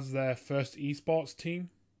has their first esports team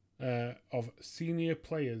of senior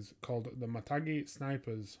players called the Matagi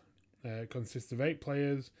Snipers. Consists of 8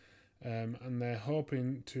 players, and they're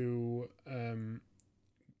hoping to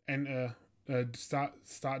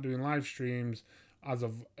start doing live streams as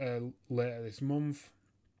of later this month.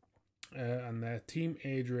 And their team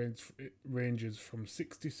age ranges from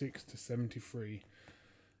 66 to 73,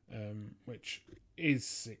 which is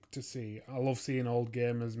sick to see. I love seeing old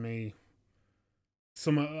gamers. Me,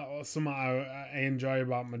 some I enjoy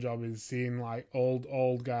about my job is seeing like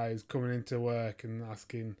old guys coming into work and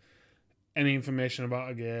asking any information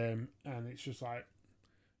about a game, and it's just like,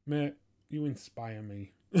 mate, you inspire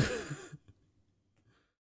me.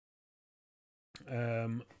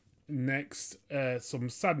 Next, some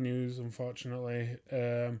sad news, unfortunately.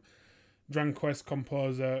 Dragon Quest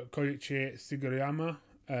composer Koichi Sugiyama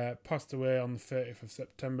passed away on the 30th of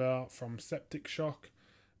September from septic shock.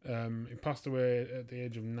 He passed away at the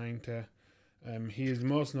age of 90. He is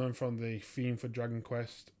most known from the theme for Dragon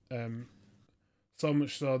Quest, so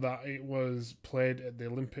much so that it was played at the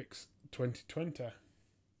Olympics 2020.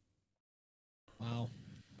 Wow.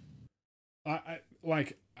 I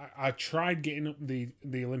tried getting up the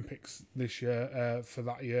Olympics this year for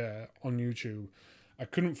that year on YouTube. I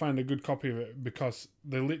couldn't find a good copy of it because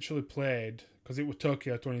they literally played, because it was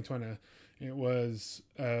Tokyo 2020. It was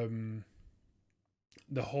the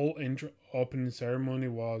whole opening ceremony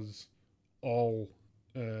was all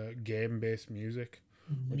game based music,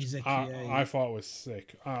 which I thought was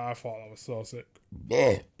sick. I thought that was so sick.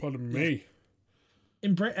 Pardon me.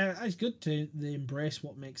 It's good to they embrace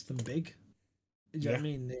what makes them big. Do you know what I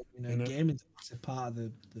mean? Gaming is a massive part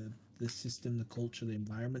of the system, the culture, the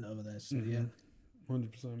environment over there. So yeah,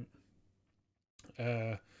 100%.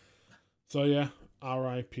 So yeah,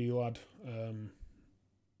 R.I.P. lad.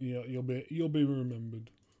 You'll be remembered.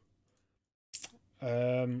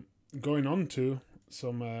 Going on to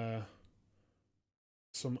some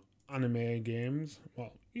anime games.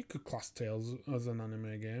 Well, you could class Tales as an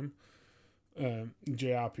anime game.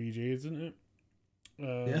 JRPG, isn't it?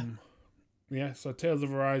 yeah. Yeah, so Tales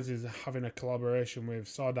of Arise is having a collaboration with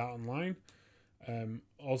Sword Art Online.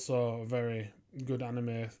 Also a very good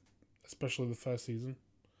anime, especially the first season.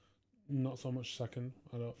 Not so much second,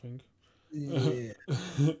 I don't think. Yeah.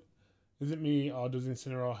 Is it me or does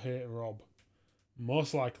Incineroar hate Rob?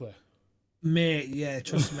 Most likely. Mate, yeah,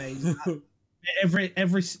 trust me. every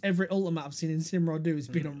ultimate I've seen Incineroar do has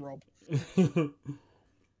been on Rob.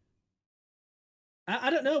 I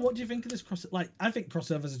don't know. What do you think of this cross? Like, I think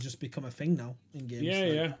crossovers have just become a thing now in games.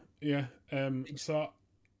 Yeah. So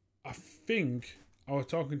I think I was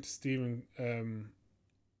talking to Steven, and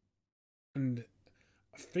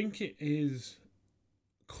I think it is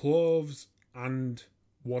Cloves and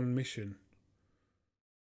One Mission.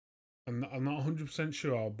 I'm not 100%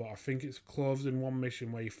 sure, but I think it's closed in one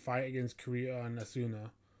mission where you fight against Kirito and Asuna,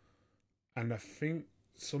 and I think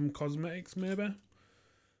some cosmetics maybe.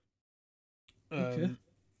 Okay.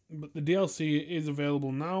 But the DLC is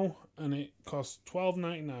available now, and it costs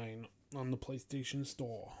 $12.99 on the PlayStation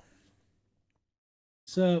Store.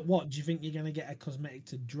 So, what do you think you're gonna get a cosmetic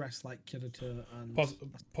to dress like Kirito and?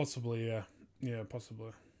 Possibly, yeah,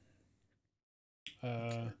 possibly.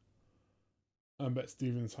 Okay. I bet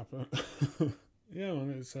Steven's happy. Yeah,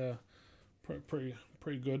 man, it's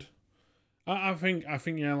pretty good. I think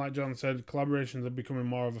yeah, like John said, collaborations are becoming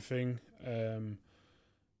more of a thing, and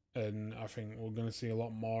I think we're going to see a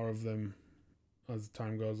lot more of them as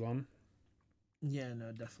time goes on. Yeah,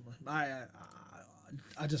 no, definitely.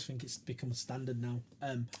 I just think it's become a standard now.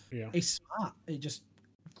 Yeah, It's smart. It just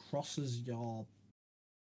crosses your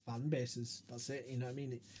fan bases. That's it. You know what I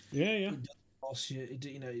mean? yeah. It does force you.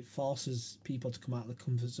 It forces people to come out of the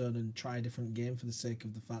comfort zone and try a different game for the sake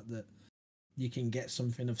of the fact that you can get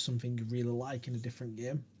something you really like in a different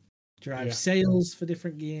game. Drive sales for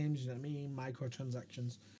different games. You know what I mean?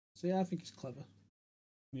 Microtransactions. So yeah, I think it's clever.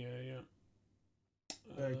 Yeah.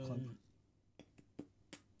 Very clever.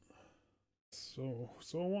 So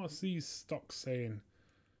what's these stocks saying?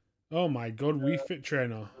 Oh my god, Wii Fit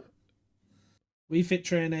Trainer. Wii Fit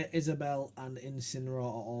Trainer, Isabelle, and Incineroar are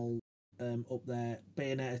all up there.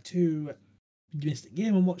 Bayonetta 2, Mystic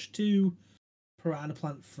Game & Watch 2, Piranha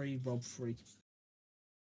Plant 3, Rob 3.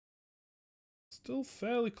 Still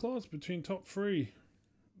fairly close between top three.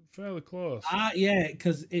 Fairly close. Yeah,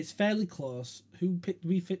 because it's fairly close. Who picked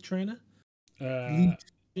Wii Fit Trainer? League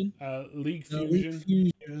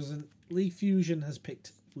Fusion. League Fusion has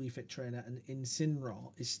picked Wii Fit Trainer, and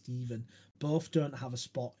Incineroar is Steven. Both don't have a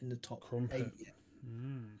spot in the top Crumpet. 8 yet.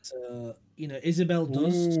 So, Isabelle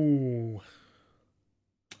does. Ooh.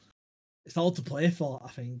 It's all to play for, I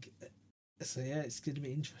think. So, yeah, it's going to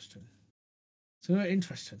be interesting. So,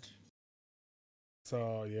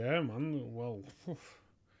 yeah, man. Well,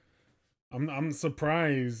 I'm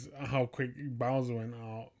surprised how quick Bowser went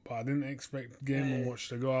out, but I didn't expect Game & Watch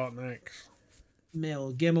to go out next.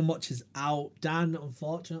 Game & Watch is out. Dan,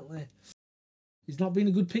 unfortunately, he's not been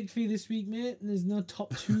a good pick for you this week, mate. And there's no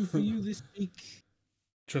top 2 for you this week.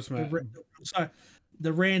 Trust me. Sorry,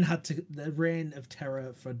 the reign of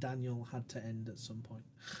terror for Daniel had to end at some point.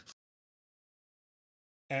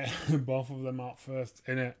 Both of them out first,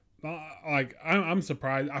 innit? Like, I'm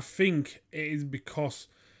surprised. I think it is because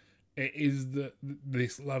it is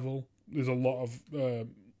this level. There's a lot of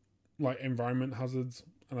like environment hazards,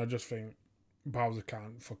 and I just think Bowser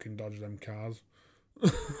can't fucking dodge them cars.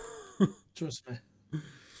 Trust me.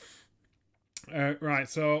 Right,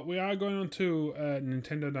 so we are going on to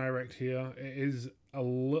Nintendo Direct here. It is a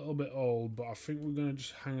little bit old, but I think we're going to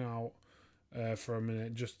just hang out for a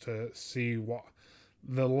minute just to see what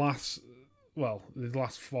the last three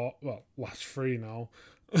now,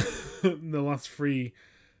 the last three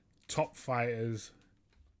top fighters,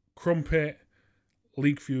 Crumpet,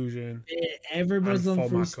 League Fusion, everybody's on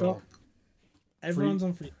free stock. Everyone's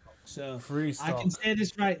on free stock. So free stock. I can say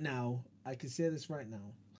this right now.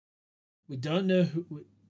 We don't know who.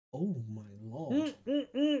 Oh my lord!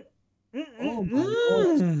 Oh my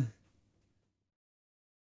lord!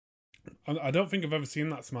 I don't think I've ever seen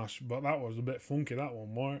that smash, but that was a bit funky. That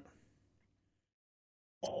one, weren't?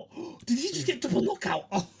 Oh, did he just get double knockout?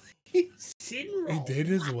 Oh, he's He did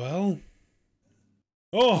as well.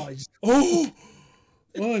 Oh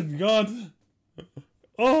my god!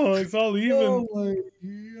 Oh, it's all even. Oh my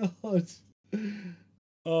god!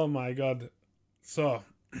 Oh my god! So,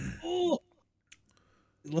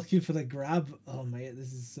 looking for the grab. Oh mate,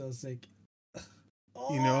 this is so sick.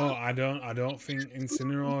 I don't think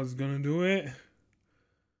Incineroar is gonna do it.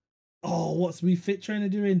 Oh, what's Wii Fit Trainer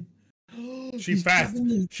doing? She's fast.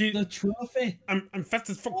 The trophy. I'm fast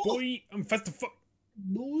as fuck, boy. I'm fast as fuck,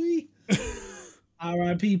 boy.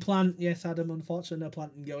 R.I.P. Plant. Yes, Adam. Unfortunately, no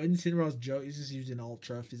Plant can go. Incineroar's joke. He's just using all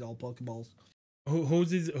trophies, all Pokeballs.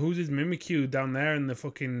 Who's his Mimikyu down there in the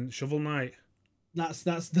fucking Shovel Knight? That's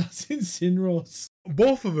Incineroar's.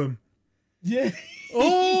 Both of them. Yeah.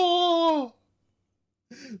 Oh.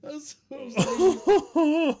 That's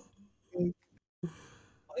so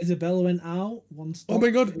Isabella went out. One stop. Oh my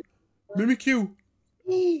god. Mimikyu.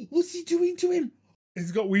 What's he doing to him?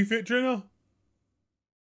 He's got Wii Fit Trainer.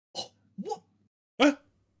 Oh, what? Huh?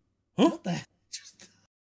 What the?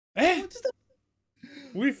 What is that?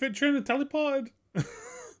 Wii Fit Trainer teleported.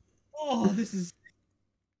 Oh, this is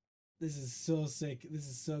so sick. This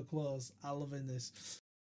is so close. I'm loving this.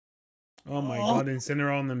 Oh my god,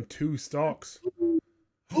 Incineroar on them 2 stocks.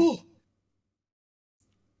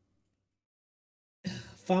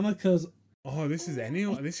 Famiko's Oh, this is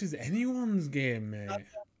anyone's game, mate.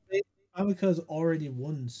 Famiko's already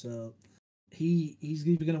won, so he's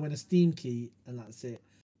either going to win a Steam key and that's it.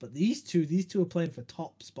 But these two are playing for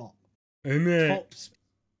top spot. Isn't it? Tops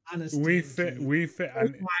and a Steam We key. fit. Oh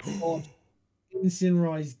my god.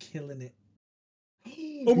 Incineroar's killing it.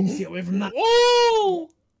 You see away from that. Oh!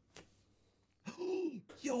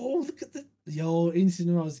 Yo, look at the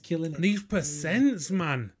Incineroar's killing it. These percents,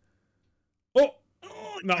 man. Oh,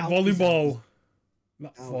 that volleyball.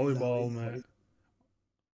 That volleyball, mate.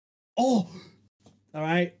 Oh, all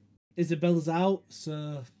right. Isabella's out,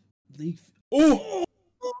 so league. Oh,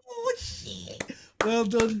 Shit! Well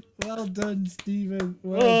done, Stephen.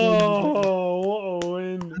 Well done. What a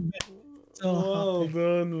win! So well happy.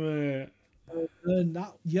 Done, mate. Well done.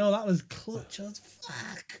 That was clutch as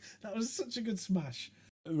fuck. That was such a good smash.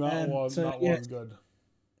 That was good.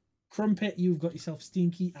 Crumpet, you've got yourself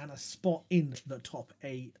Steam key and a spot in the top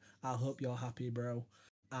 8. I hope you're happy, bro.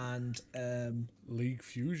 And League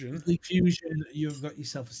Fusion, you've got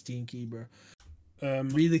yourself a Steam key, bro.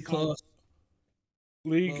 Really close.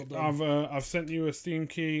 League, well I've sent you a Steam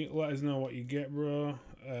key. Let us know what you get, bro.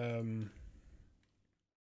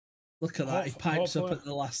 Look at that. He pipes up at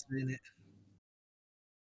the last minute.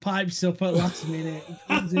 Pipes up at last minute.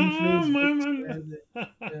 Comes in for his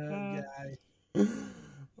guy.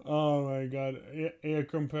 Oh my god. Here,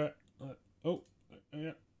 Crumpet. Oh,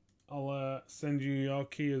 yeah. I'll send you your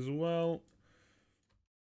key as well.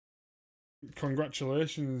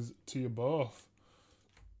 Congratulations to you both.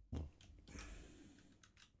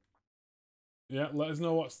 Yeah, let us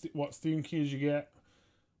know what Steam keys you get.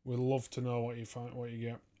 We'd love to know what you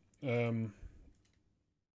get.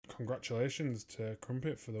 Congratulations to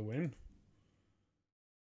Crumpet for the win.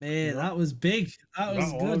 Man, that was big. That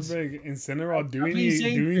was good. Was big. Incineroar doing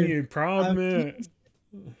you proud, mate.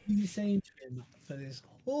 He's saying to him for this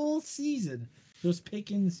whole season, just pick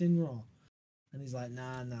Incineroar. And he's like,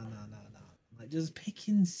 nah. Like, just pick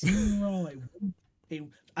Incineroar.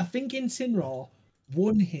 I think Incineroar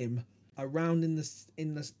won him around in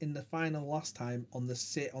the final last time on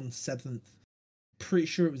 7th. Pretty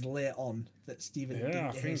sure it was late on that Stephen. Yeah,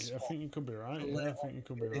 I think you could be right. Yeah, I think you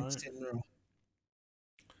could be right.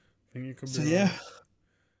 Yeah,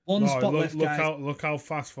 one spot left, guys. Look how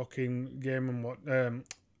fast fucking Game and what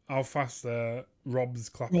how fast Rob's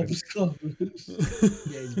clapping. Rob's clapping.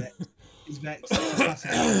 Yeah, he's vexed.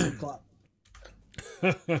 Clap.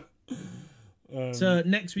 So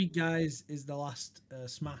next week, guys, is the last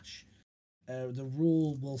Smash. The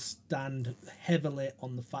rule will stand heavily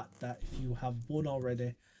on the fact that if you have won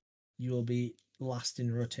already, you will be last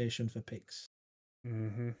in rotation for picks.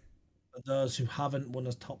 Mm-hmm. For those who haven't won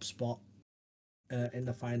a top spot in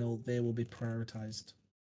the final, they will be prioritized.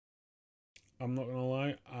 I'm not gonna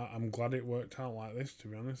lie, I'm glad it worked out like this. To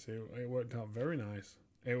be honest, it worked out very nice.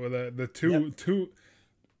 It were the two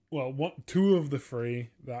of the 3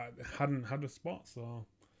 that hadn't had a spot. So,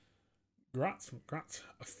 congrats,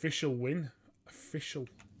 official win, official.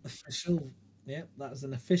 Yeah, that's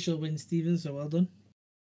an official win, Stephen. So well done,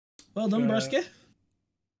 Brusky.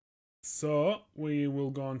 So we will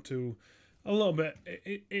go on to a little bit.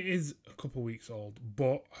 It is a couple weeks old,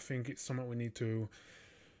 but I think it's something we need to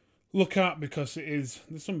look at because there's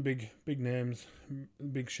some big names,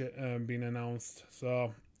 big shit being announced.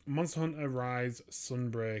 So Monster Hunter Rise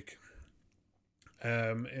Sunbreak.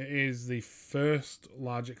 It is the first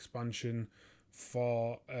large expansion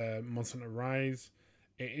for Monster Hunter Rise.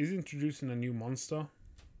 It is introducing a new monster,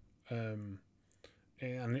 and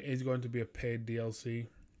it is going to be a paid DLC.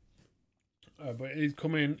 But it's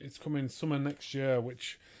coming summer next year,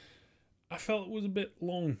 which I felt was a bit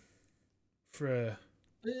long for.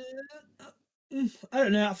 I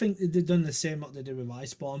don't know. I think they've done the same what they did with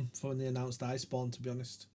Iceborne for when they announced Iceborne. To be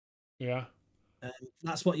honest, yeah,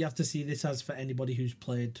 that's what you have to see this as for anybody who's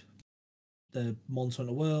played the Monster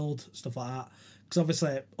Hunter World, stuff like that. Because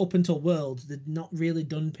obviously, up until World, they'd not really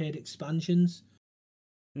done paid expansions.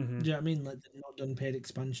 Mm-hmm. Do you know what I mean? Like they've not done paid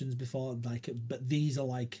expansions before, but these are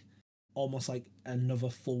like almost like another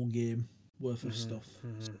full game worth of stuff.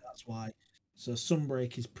 Mm-hmm. So that's why. So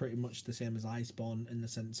Sunbreak is pretty much the same as Iceborne in the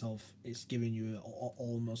sense of it's giving you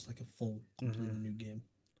almost like a full, completely new game.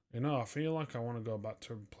 You know, I feel like I want to go back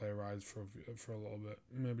to play Rise for a little bit.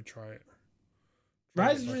 Maybe try it.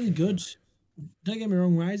 Rise is really good. Don't get me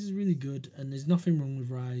wrong, Rise is really good, and there's nothing wrong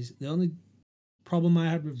with Rise. The only problem I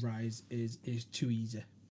had with Rise is too easy.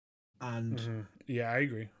 And yeah, I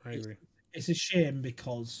agree. It's a shame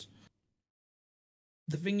because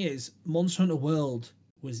the thing is, Monster Hunter World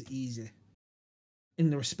was easy in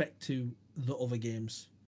the respect to the other games.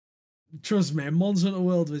 Trust me, Monster Hunter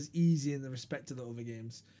World was easy in the respect to the other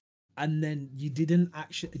games, and then you didn't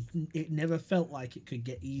actually. It never felt like it could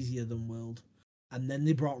get easier than World, and then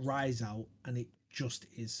they brought Rise out, and it just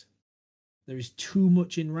is. There is too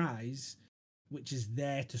much in Rise, which is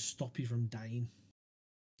there to stop you from dying.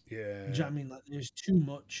 Yeah. Do you know what I mean? Like there's too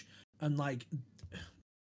much, and like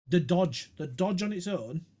the dodge on its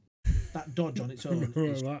own, that dodge on its own.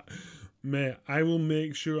 Is, mate, I will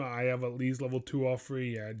make sure I have at least level 2 or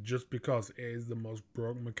 3, yeah, just because it is the most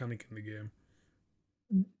broken mechanic in the game.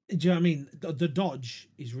 Do you know what I mean? The dodge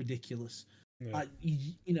is ridiculous. Yeah.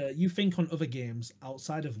 You know, you think on other games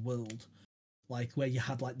outside of World, like where you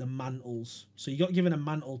had like the mantles. So you got given a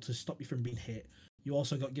mantle to stop you from being hit. You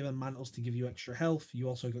also got given mantles to give you extra health. You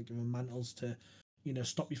also got given mantles to, you know,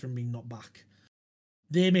 stop you from being knocked back.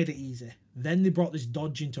 They made it easy. Then they brought this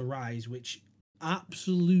dodge into Rise, which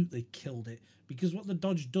absolutely killed it. Because what the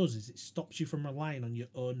dodge does is it stops you from relying on your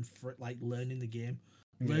own like learning the game,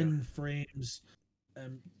 learning frames,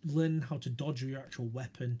 learning how to dodge your actual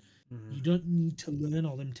weapon. Mm-hmm. You don't need to learn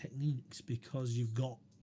all them techniques because you've got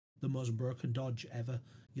the most broken dodge ever.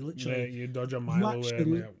 You literally you dodge a mile away. Do you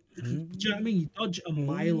know what I mean? You dodge a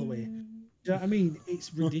mile away. Do you know what I mean?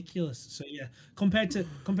 It's ridiculous. So yeah, compared to the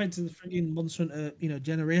frigging Monster Hunter, you know,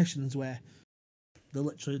 generations where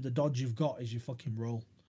the dodge you've got is your fucking roll.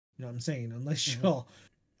 You know what I'm saying? Unless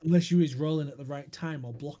you is rolling at the right time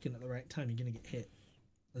or blocking at the right time, you're gonna get hit,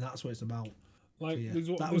 and that's what it's about. Like so, yeah,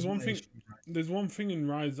 there's one thing. There's one thing in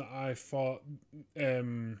Rise that I thought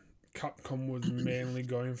Capcom was mainly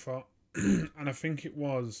going for, and I think it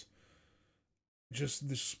was just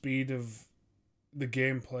the speed of the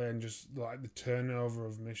gameplay and just like the turnover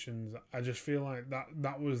of missions. I just feel like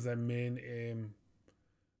that was their main aim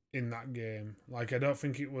in that game. Like I don't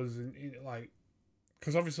think it was like,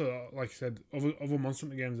 because obviously, like I said, other Monster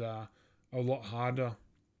Hunter games are a lot harder.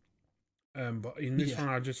 But in this one,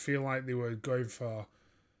 I just feel like they were going for.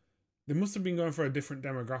 They must have been going for a different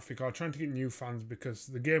demographic or trying to get new fans, because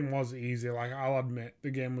the game was easy. Like, I'll admit, the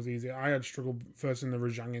game was easy. I had struggled first in the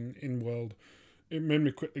Rajang in World. It made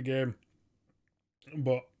me quit the game.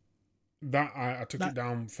 But that I took it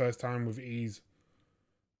down first time with ease.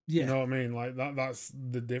 Yeah. You know what I mean? Like, that's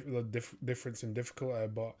the difference in difficulty.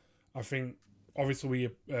 But I think, obviously,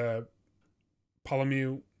 with your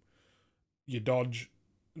Palamute, your dodge,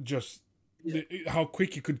 just how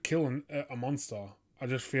quick you could kill a monster. I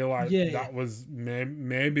just feel like that was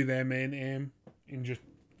maybe their main aim in just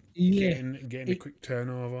getting a quick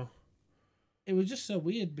turnover. It was just so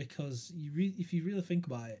weird because if you really think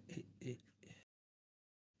about it, you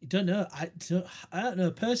don't know. I don't know.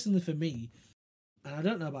 Personally, for me, and I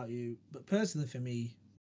don't know about you, but personally for me,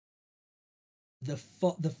 the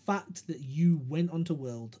fact that you went onto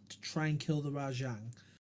World to try and kill the Rajang,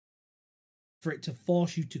 for it to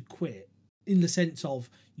force you to quit, in the sense of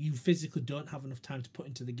you physically don't have enough time to put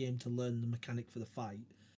into the game to learn the mechanic for the fight.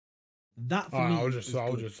 That for me, I was just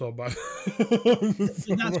so bad.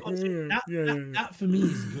 That for me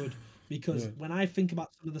is good, because when I think about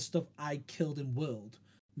some of the stuff I killed in World,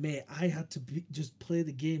 mate, I had to just play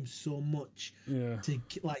the game so much to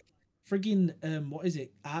like friggin' what is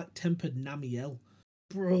it? Arc Tempered Namiel,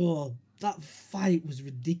 bro. That fight was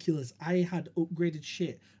ridiculous. I had upgraded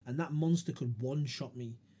shit, and that monster could one-shot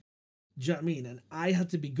me. Do you know what I mean? And I had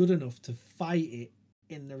to be good enough to fight it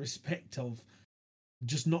in the respect of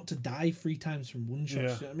just not to die 3 times from one shot. You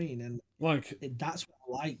know what I mean? And like that's what I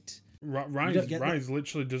liked. Rise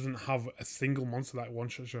literally doesn't have a single monster that one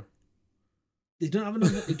shots you. It doesn't have a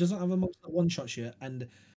monster that one shots you, and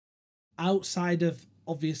outside of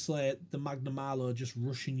obviously the Magna Marlow just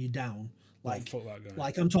rushing you down. Like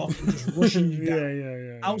I'm talking just rushing you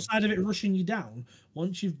down. Outside of it rushing you down,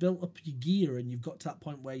 once you've built up your gear and you've got to that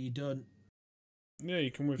point where you don't. Yeah, you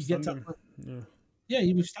can withstand him.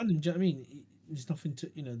 You withstand him. Do you know what I mean? There's nothing to,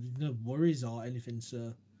 there's no worries or anything.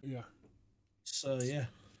 So yeah.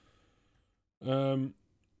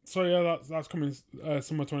 That's coming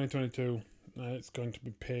summer 2022. It's going to be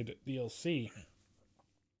paid DLC.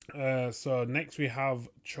 So next we have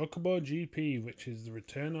Chocobo GP, which is the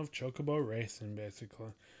return of Chocobo racing,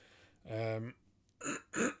 basically.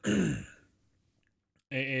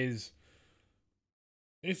 It's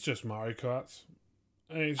just Mario Kart.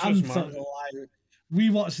 I'm not gonna lie. We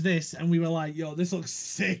watched this and we were like, "Yo, this looks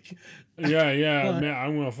sick." Yeah, mate,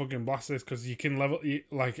 I'm gonna fucking blast this because you can level.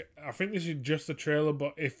 Like, I think this is just a trailer,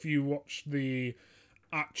 but if you watch the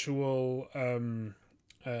actual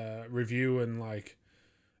review and like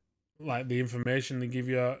the information they give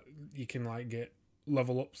you, you can like get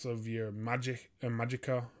level ups of your Magica.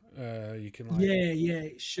 You can like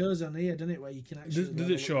it shows on here, doesn't it? Where you can actually does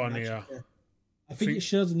it show on here? I think it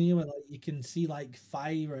shows in the like you can see like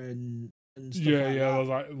fire and stuff yeah, like yeah, that. there's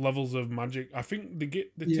like levels of magic. I think they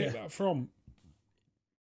take that from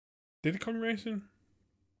Diddy Kong Racing.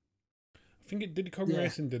 I think Diddy Kong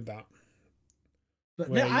Racing did that.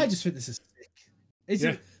 But I just think this is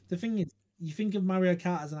sick. The thing is, you think of Mario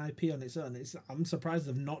Kart as an IP on its own. I'm surprised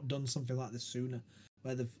they've not done something like this sooner,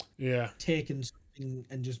 where they've taken something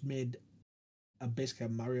and just made basically a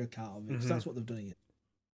Mario Kart of it. Because that's what they've done here.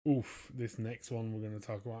 Oof, this next one we're going to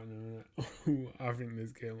talk about in a minute. I think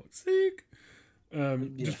this game looks sick.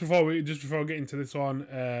 Just before we get into this one,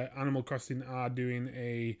 Animal Crossing are doing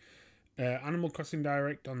a Animal Crossing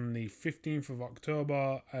Direct on the 15th of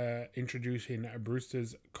October, introducing a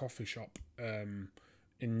Brewster's Coffee Shop in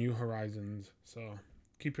New Horizons. So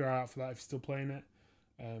keep your eye out for that if you're still playing it.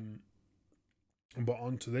 But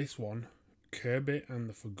on to this one, Kirby and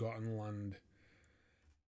the Forgotten Land.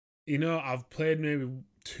 You know, I've played maybe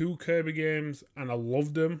 2 Kirby games and I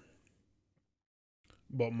loved them.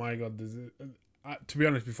 But my God, to be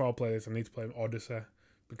honest, before I play this, I need to play Odyssey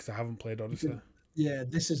because I haven't played Odyssey. Yeah,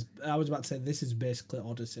 I was about to say this is basically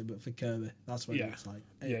Odyssey, but for Kirby. That's what it looks like.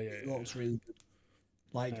 It looks really good.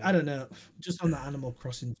 Like, I don't know, just on the Animal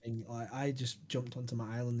Crossing thing, like I just jumped onto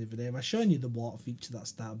my island the other day. Have I shown you the water feature that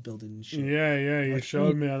started building and shit? Yeah, you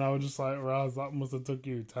showed me, and I was just like, Raz, that must have took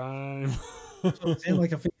you time. So saying,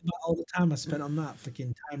 like, I think about all the time I spent on that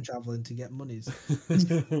freaking time traveling to get monies.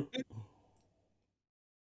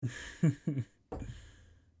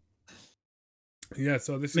 Yeah,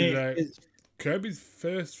 so this is Kirby's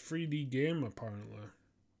first 3D game, apparently.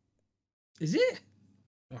 Is it?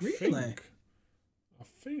 I think.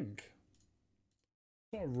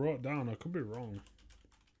 What I wrote down, I could be wrong.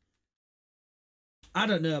 I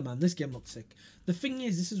don't know, man. This game looks sick. The thing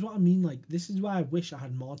is, this is what I mean. Like, this is why I wish I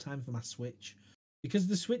had more time for my Switch, because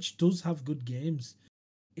the Switch does have good games.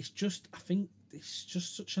 It's just, I think it's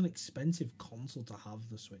just such an expensive console to have,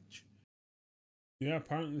 the Switch. Yeah,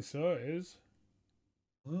 apparently so it is.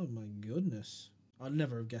 Oh my goodness. I'd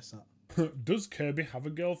never have guessed that. Does Kirby have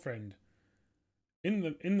a girlfriend? In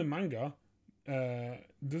the manga,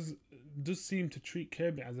 does seem to treat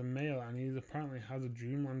Kirby as a male, and he apparently has a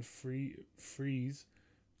Dreamland Freeze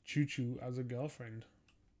Choo Choo as a girlfriend.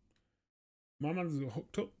 My man's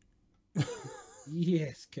hooked up.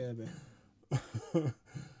 Yes, Kirby.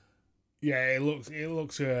 Yeah, it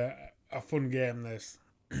looks a fun game. This.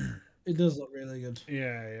 It does look really good.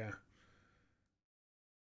 Yeah.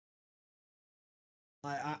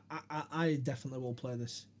 I definitely will play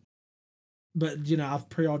this. But you know, I've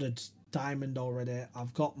pre-ordered Diamond already.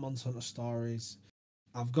 I've got Monster Hunter Stories.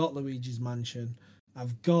 I've got Luigi's Mansion.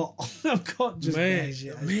 I've got just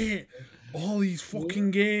mate, all these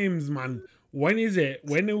fucking games, man. When is it?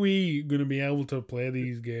 When are we gonna be able to play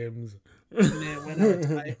these games? Mate,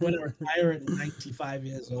 when I retire at 95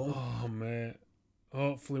 years old. Oh, mate.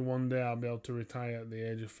 Hopefully one day I'll be able to retire at the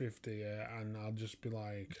age of 50, yeah, and I'll just be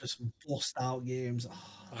like... Just bust out games.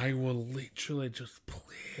 Oh. I will literally just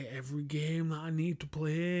play every game that I need to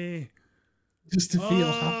play. Just to feel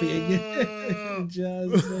happy again.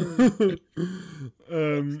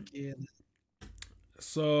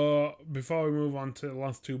 So, before we move on to the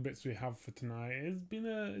last 2 bits we have for tonight,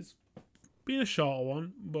 it's been a shorter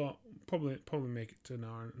one, but probably make it to an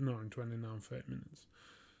hour and 20, now 30 minutes.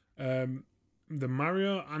 The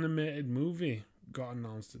Mario animated movie got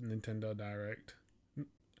announced at Nintendo Direct.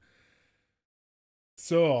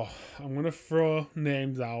 So I'm gonna throw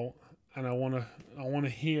names out, and I wanna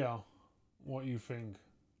hear what you think.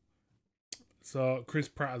 So Chris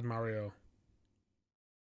Pratt as Mario.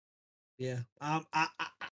 Yeah, I'm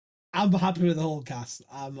happy with the whole cast.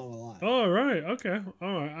 I'm not gonna lie. Oh right, okay,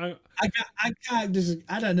 all right. I can't just.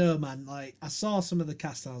 I don't know, man. Like I saw some of the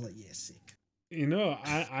cast, and I was like, yeah, sick. You know,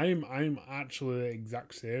 I'm actually the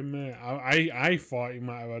exact same, mate. I thought you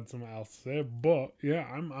might have had something else to say, but yeah,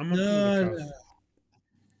 I'm happy with the cast. No.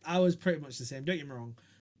 I was pretty much the same. Don't get me wrong.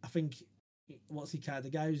 I think the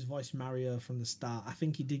guy who's voiced Mario from the start. I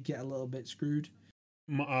think he did get a little bit screwed.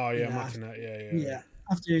 Martinet, yeah.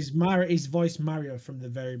 After he's voiced Mario from the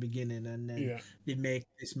very beginning, and then they make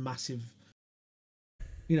this massive.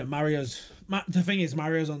 You know, the thing is,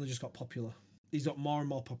 Mario's only just got popular. He's got more and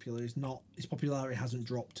more popular. His popularity hasn't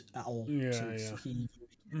dropped at all since he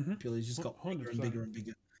popular. He's just got bigger and bigger and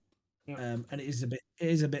bigger. Yeah. And it is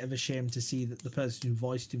a bit of a shame to see that the person who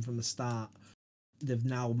voiced him from the start, they've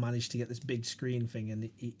now managed to get this big screen thing, and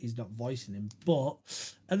he's not voicing him. But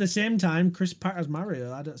at the same time, Chris Pratt as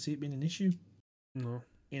Mario, I don't see it being an issue. No.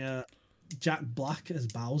 You know, Jack Black as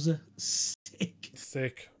Bowser, sick.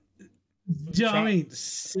 Do you know what I mean?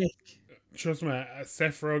 Sick. Trust me,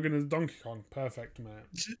 Seth Rogen as Donkey Kong, perfect, mate.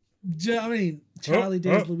 Do you know what I mean? Charlie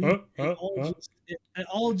Day's Louise. Oh. It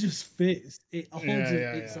all just fits. It all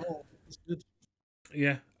it's Yeah. all it's good.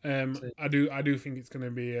 Yeah, So, I do think it's going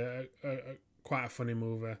to be a quite a funny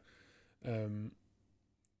movie.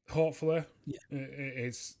 Hopefully, yeah.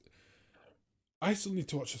 it's. I still need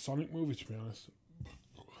to watch a Sonic movie, to be honest.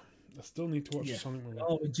 I still need to watch a Sonic movie.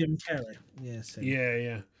 Oh, with Jim Carrey. Yeah, same.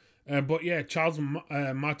 Yeah. But yeah, Charles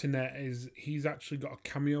Martinet he's actually got a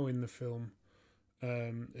cameo in the film.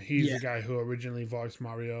 He's the guy who originally voiced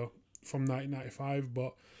Mario from 1995,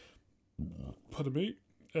 but pardon me,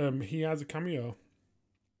 he has a cameo,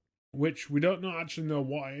 which we don't actually know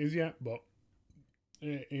what it is yet, but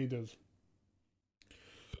he does.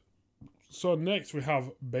 So next we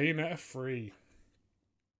have Bayonetta 3.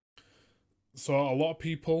 So a lot of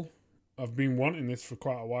people have been wanting this for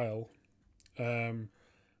quite a while. And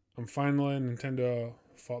finally Nintendo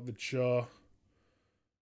thought they'd show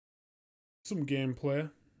some gameplay.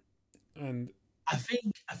 And I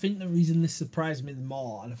think the reason this surprised me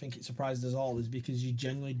more, and I think it surprised us all, is because you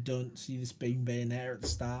generally don't see this being Bayonetta at the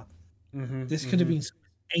start. This could have been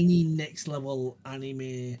any next level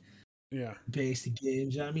anime based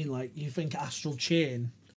games. You know what I mean? Like, you think Astral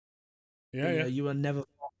Chain. Yeah. You were never.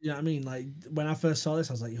 You know what I mean? Like, when I first saw this,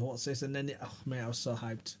 I was like, "What's this?" And then, I was so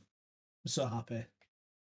hyped. I'm so happy.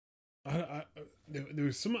 There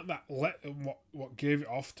was something that what gave it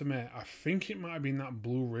off to me. I think it might have been that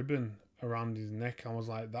blue ribbon around his neck. I was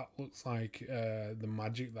like, that looks like the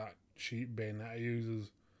magic that Sheep Bayonetta uses.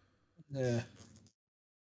 Yeah.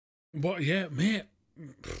 But yeah, mate,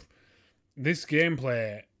 this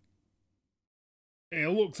gameplay, it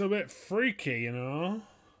looks a bit freaky, you know.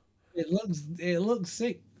 It looks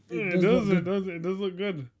sick. It does look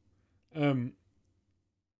good. I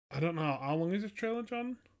don't know how long is this trailer,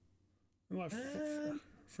 John? Like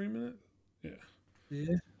 3 minutes.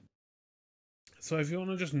 Yeah. So if you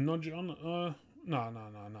want to just nudge it on,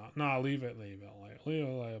 no, leave it. Leave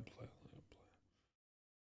it.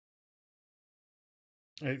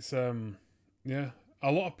 It's a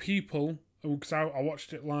lot of people, because I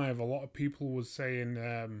watched it live. A lot of people was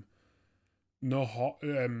saying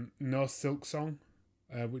no Silk Song,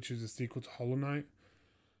 which is a sequel to Hollow Knight.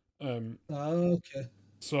 Okay.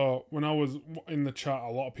 So when I was in the chat,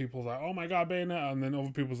 a lot of people were like, "Oh my god, Bayonetta," and then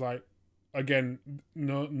other people's like, "Again,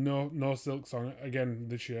 no Silk Song again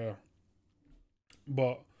this year."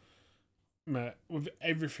 But mate, with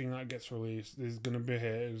everything that gets released, there's gonna be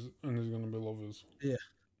haters and there's gonna be lovers. Yeah.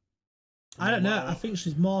 I don't know. I think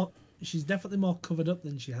she's definitely more covered up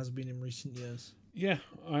than she has been in recent years. Yeah,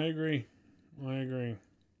 I agree.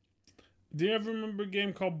 Do you ever remember a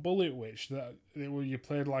game called Bullet Witch where you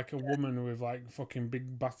played like a woman with like fucking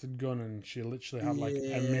big bastard gun and she literally had like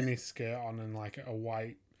a mini skirt on and like a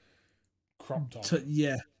white crop top?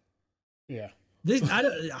 Yeah. This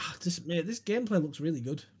this gameplay looks really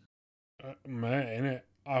good. Mate, innit?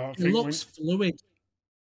 It looks fluid.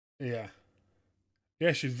 Yeah,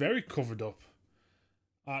 she's very covered up,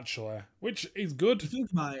 actually, which is good. You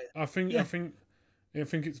think about it. I think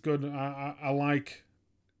it's good. I like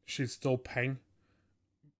she's still Peng,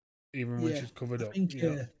 even when she's covered up.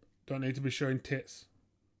 Don't need to be showing tits.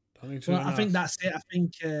 Don't need to. Well, I think that's it. I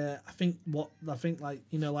think like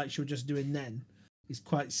like she was just doing then is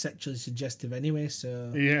quite sexually suggestive anyway.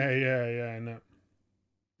 So yeah, I know.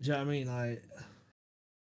 Do you know what I mean?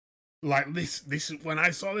 Like this when I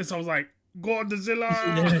saw this, I was like, Godzilla.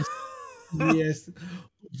 Yes.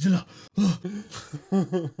 Godzilla.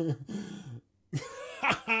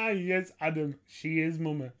 Yes, Adam. She is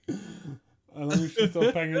mummy. As long as she's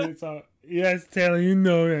still panging it out. Yes, Taylor, you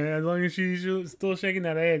know it. As long as she's still shaking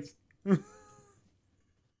that head.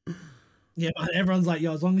 Yeah, man, everyone's like,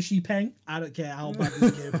 yo, as long as she peng, I don't care how bad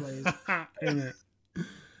this gameplay is. Innit?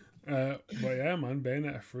 But yeah, man,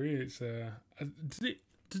 Bayonetta 3, it's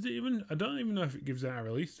does it even, I don't even know if it gives out a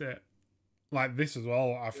release date. Like this as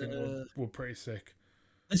well, I think were pretty sick.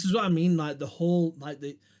 This is what I mean, like the whole, like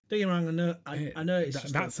the, don't get me wrong, I know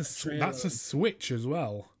it's that's a Switch as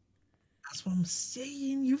well. That's what I'm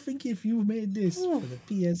saying. You think if you made this for the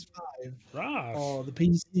PS5 or the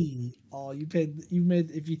PC, or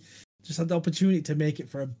if you just had the opportunity to make it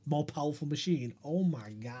for a more powerful machine, oh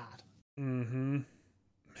my god. Mm-hmm.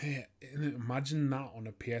 Man, imagine that on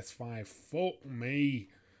a PS5. Fuck me.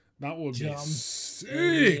 That would be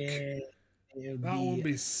sick. That would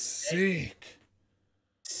be sick.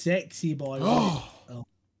 Sexy boy.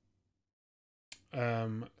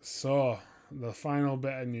 So the final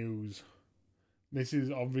bit of news. This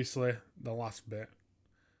is obviously the last bit.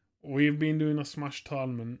 We've been doing a Smash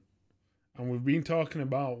tournament, and we've been talking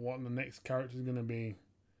about what the next character is going to be.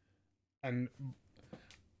 And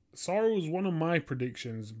Sora was one of my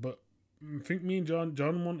predictions, but I think me and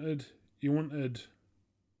John wanted. You wanted.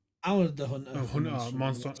 I wanted the Hunter.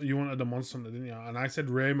 Monster. You wanted the Monster Hunter, didn't you? And I said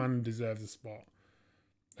Rayman deserves the spot.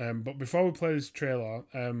 But before we play this trailer,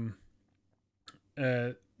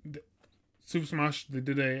 Super Smash, they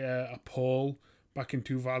did a poll back in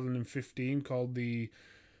 2015 called the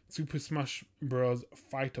Super Smash Bros.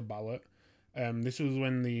 Fighter Ballot. This was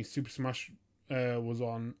when the Super Smash Ultimate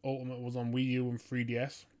was on Wii U and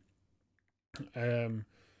 3DS.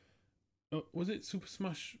 Was it Super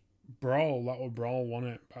Smash Brawl? That was Brawl won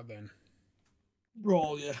it back then.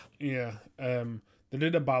 Brawl, yeah. Yeah. They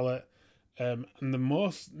did a ballot, and the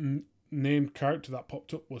most named character that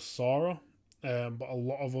popped up was Sora. But a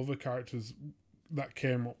lot of other characters that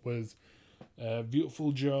came up was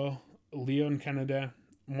Beautiful Joe, Leon Kennedy,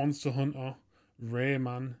 Monster Hunter,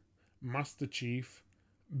 Rayman, Master Chief,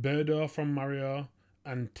 Birdo from Mario,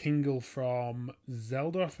 and Tingle from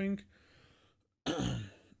Zelda, I think.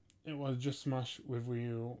 It was just Smash with Wii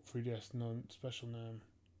U, 3DS, no special name.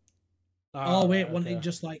 Wasn't it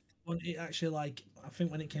just like, wasn't it actually like, I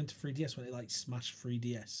think when it came to 3DS, when it like Smash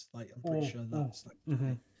 3DS, like I'm pretty sure that's like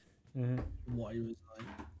what it was like.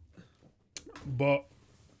 But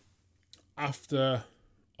after,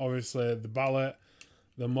 obviously, the ballot,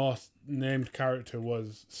 the most named character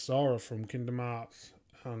was Sora from Kingdom Hearts,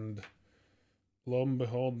 and lo and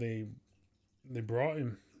behold, they brought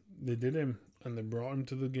him. They did him, and they brought him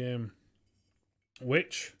to the game,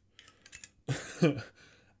 which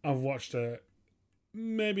I've watched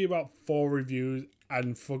maybe about 4 reviews,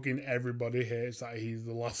 and fucking everybody hates that he's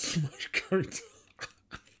the last Smash character.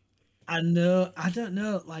 I know. I don't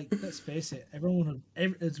know. Like, let's face it. Everyone,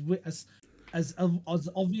 as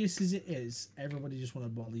obvious as it is, everybody just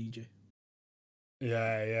wanted Waluigi.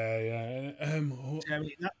 Yeah.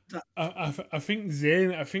 I I think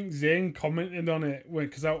Zane commented on it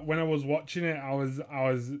because when I was watching it, I was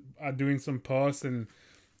doing some posts, and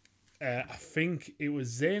I think it was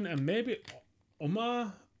Zane and maybe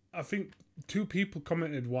Omar. I think 2 people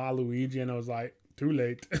commented Waluigi, and I was like, too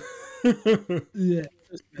late. Yeah,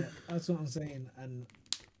 that's what I'm saying. And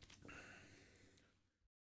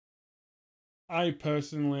I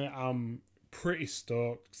personally am pretty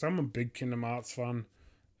stoked because I'm a big Kingdom Hearts fan.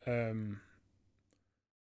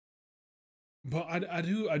 But I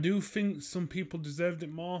do think some people deserved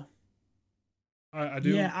it more. I do.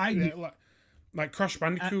 Yeah, I do. Like Crash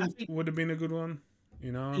Bandicoot would have been a good one,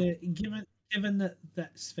 you know. Yeah, given that,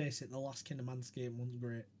 let's face it, the last Kingdom Hearts game wasn't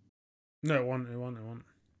great. No, it wasn't.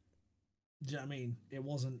 Do you know what I mean? It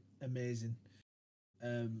wasn't amazing.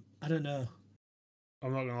 I don't know.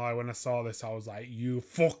 I'm not gonna lie. When I saw this, I was like, "You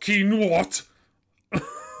fucking what?" I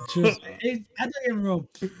don't get me wrong.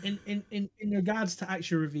 In regards to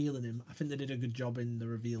actually revealing him, I think they did a good job in the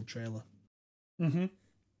reveal trailer.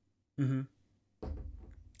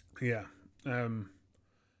 Yeah.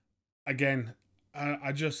 Again,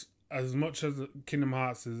 I just, as much as Kingdom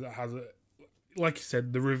Hearts has a, like you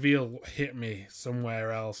said, the reveal hit me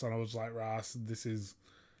somewhere else, and I was like, "Ras, this is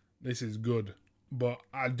good." But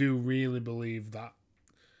I do really believe that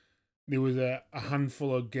there was a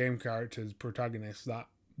handful of game characters, protagonists, that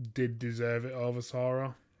did deserve it over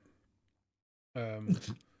Sora.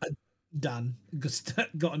 Dan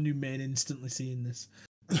got a new main instantly seeing this.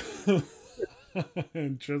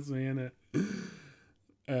 And trust me, innit?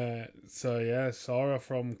 So yeah, Sora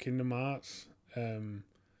from Kingdom Hearts.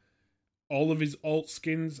 All of his alt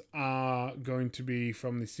skins are going to be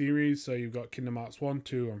from the series. So you've got Kingdom Hearts 1,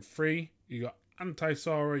 2, and 3. You got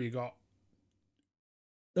Anti-Sora. You got.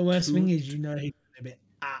 The worst thing is, he's going to be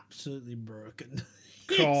absolutely broken.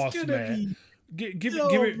 Of course, mate.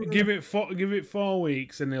 Give it 4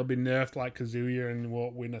 weeks, and he'll be nerfed like Kazuya and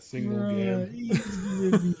won't win a single game. He's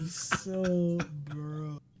gonna be so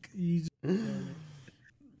broke.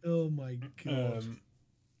 Oh my god.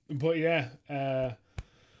 But yeah,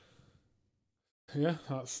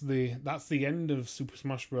 that's the end of Super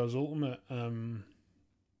Smash Bros. Ultimate.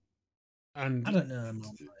 And I don't know.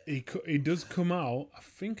 He does come out. I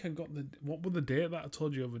think I got what was the date that I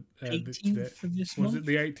told you over 18th of this month? Was month? it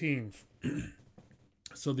the 18th?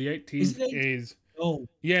 So the 18th is. Oh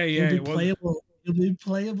yeah. It'll be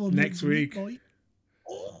playable next week.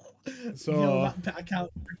 Oh. So I can't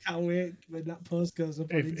wait when that post goes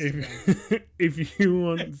up on Instagram. If you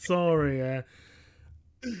want, sorry,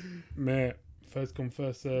 mate. First come,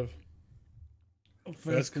 first serve.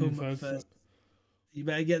 First come, first. You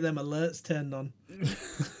better get them alerts turned on.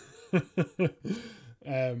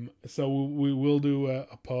 So we will do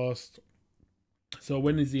a post. So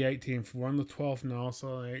when is the 18th? We're on the 12th now,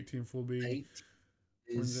 so the 18th will be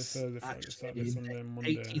Wednesday, Thursday, Friday, Saturday, Sunday,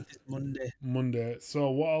 Monday. 18th is Monday. So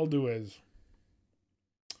what I'll do is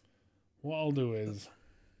what I'll do is,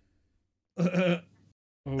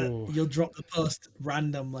 you'll drop the post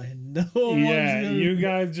randomly. No yeah, one's you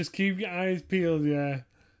guys just keep your eyes peeled. Yeah,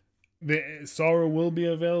 Sora will be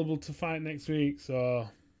available to fight next week, so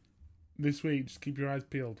this week just keep your eyes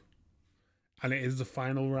peeled. And it is the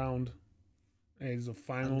final round. It is the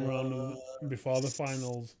final round before the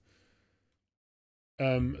finals.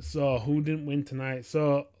 So who didn't win tonight?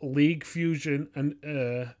 So League, Fusion, and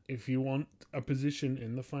if you want a position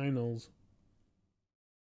in the finals,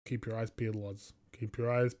 keep your eyes peeled, lads. Keep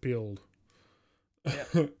your eyes peeled.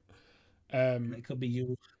 Yeah. It could be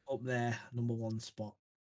you up there, number 1 spot.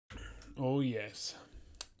 Oh yes.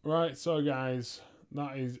 Right, so guys,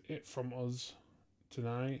 that is it from us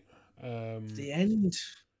tonight. The end.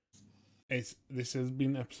 This has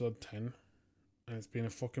been episode 10, and it's been a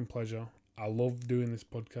fucking pleasure. I love doing this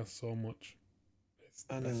podcast so much.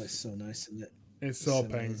 I know, it's so nice, isn't it? It's so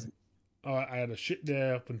painful. I had a shit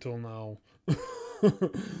day up until now.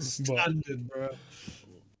 Standard, bro.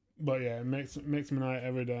 But yeah, it makes my night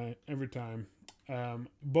every time.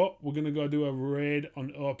 But we're gonna go do a raid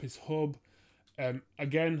on Opus Hub.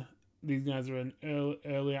 Again, these guys are an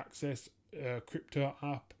early access crypto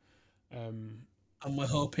app. And we're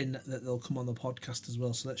hoping that they'll come on the podcast as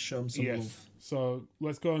well. So let's show them some love. So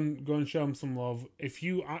let's go and show them some love. If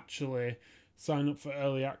you actually sign up for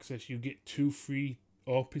early access, you get 2 free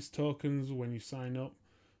Opus tokens when you sign up.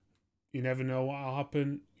 You never know what'll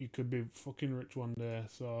happen. You could be fucking rich one day.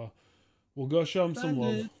 So we'll go show them some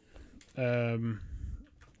love.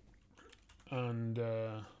 And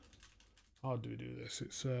how do we do this?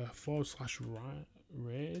 It's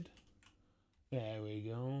 /raid. There we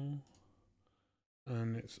go.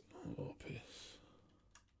 And it's Opus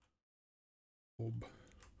Hub.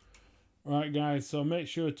 Alright guys, so make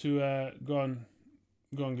sure to go and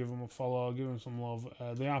give them a follow, give them some love.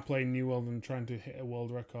 They are playing New World and trying to hit a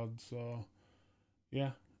world record, so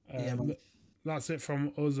yeah. That's it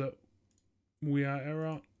from us at We Are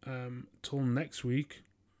Error. Till next week.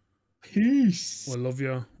 Peace. We'll love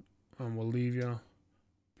you and we'll leave you.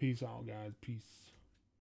 Peace out, guys. Peace.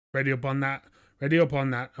 Ready up on that.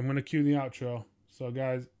 I'm gonna cue the outro. So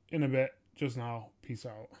guys, in a bit, just now. Peace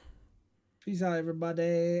out. Peace out,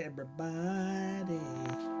 everybody.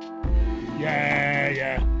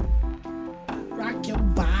 Yeah. Rock your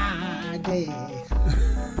body.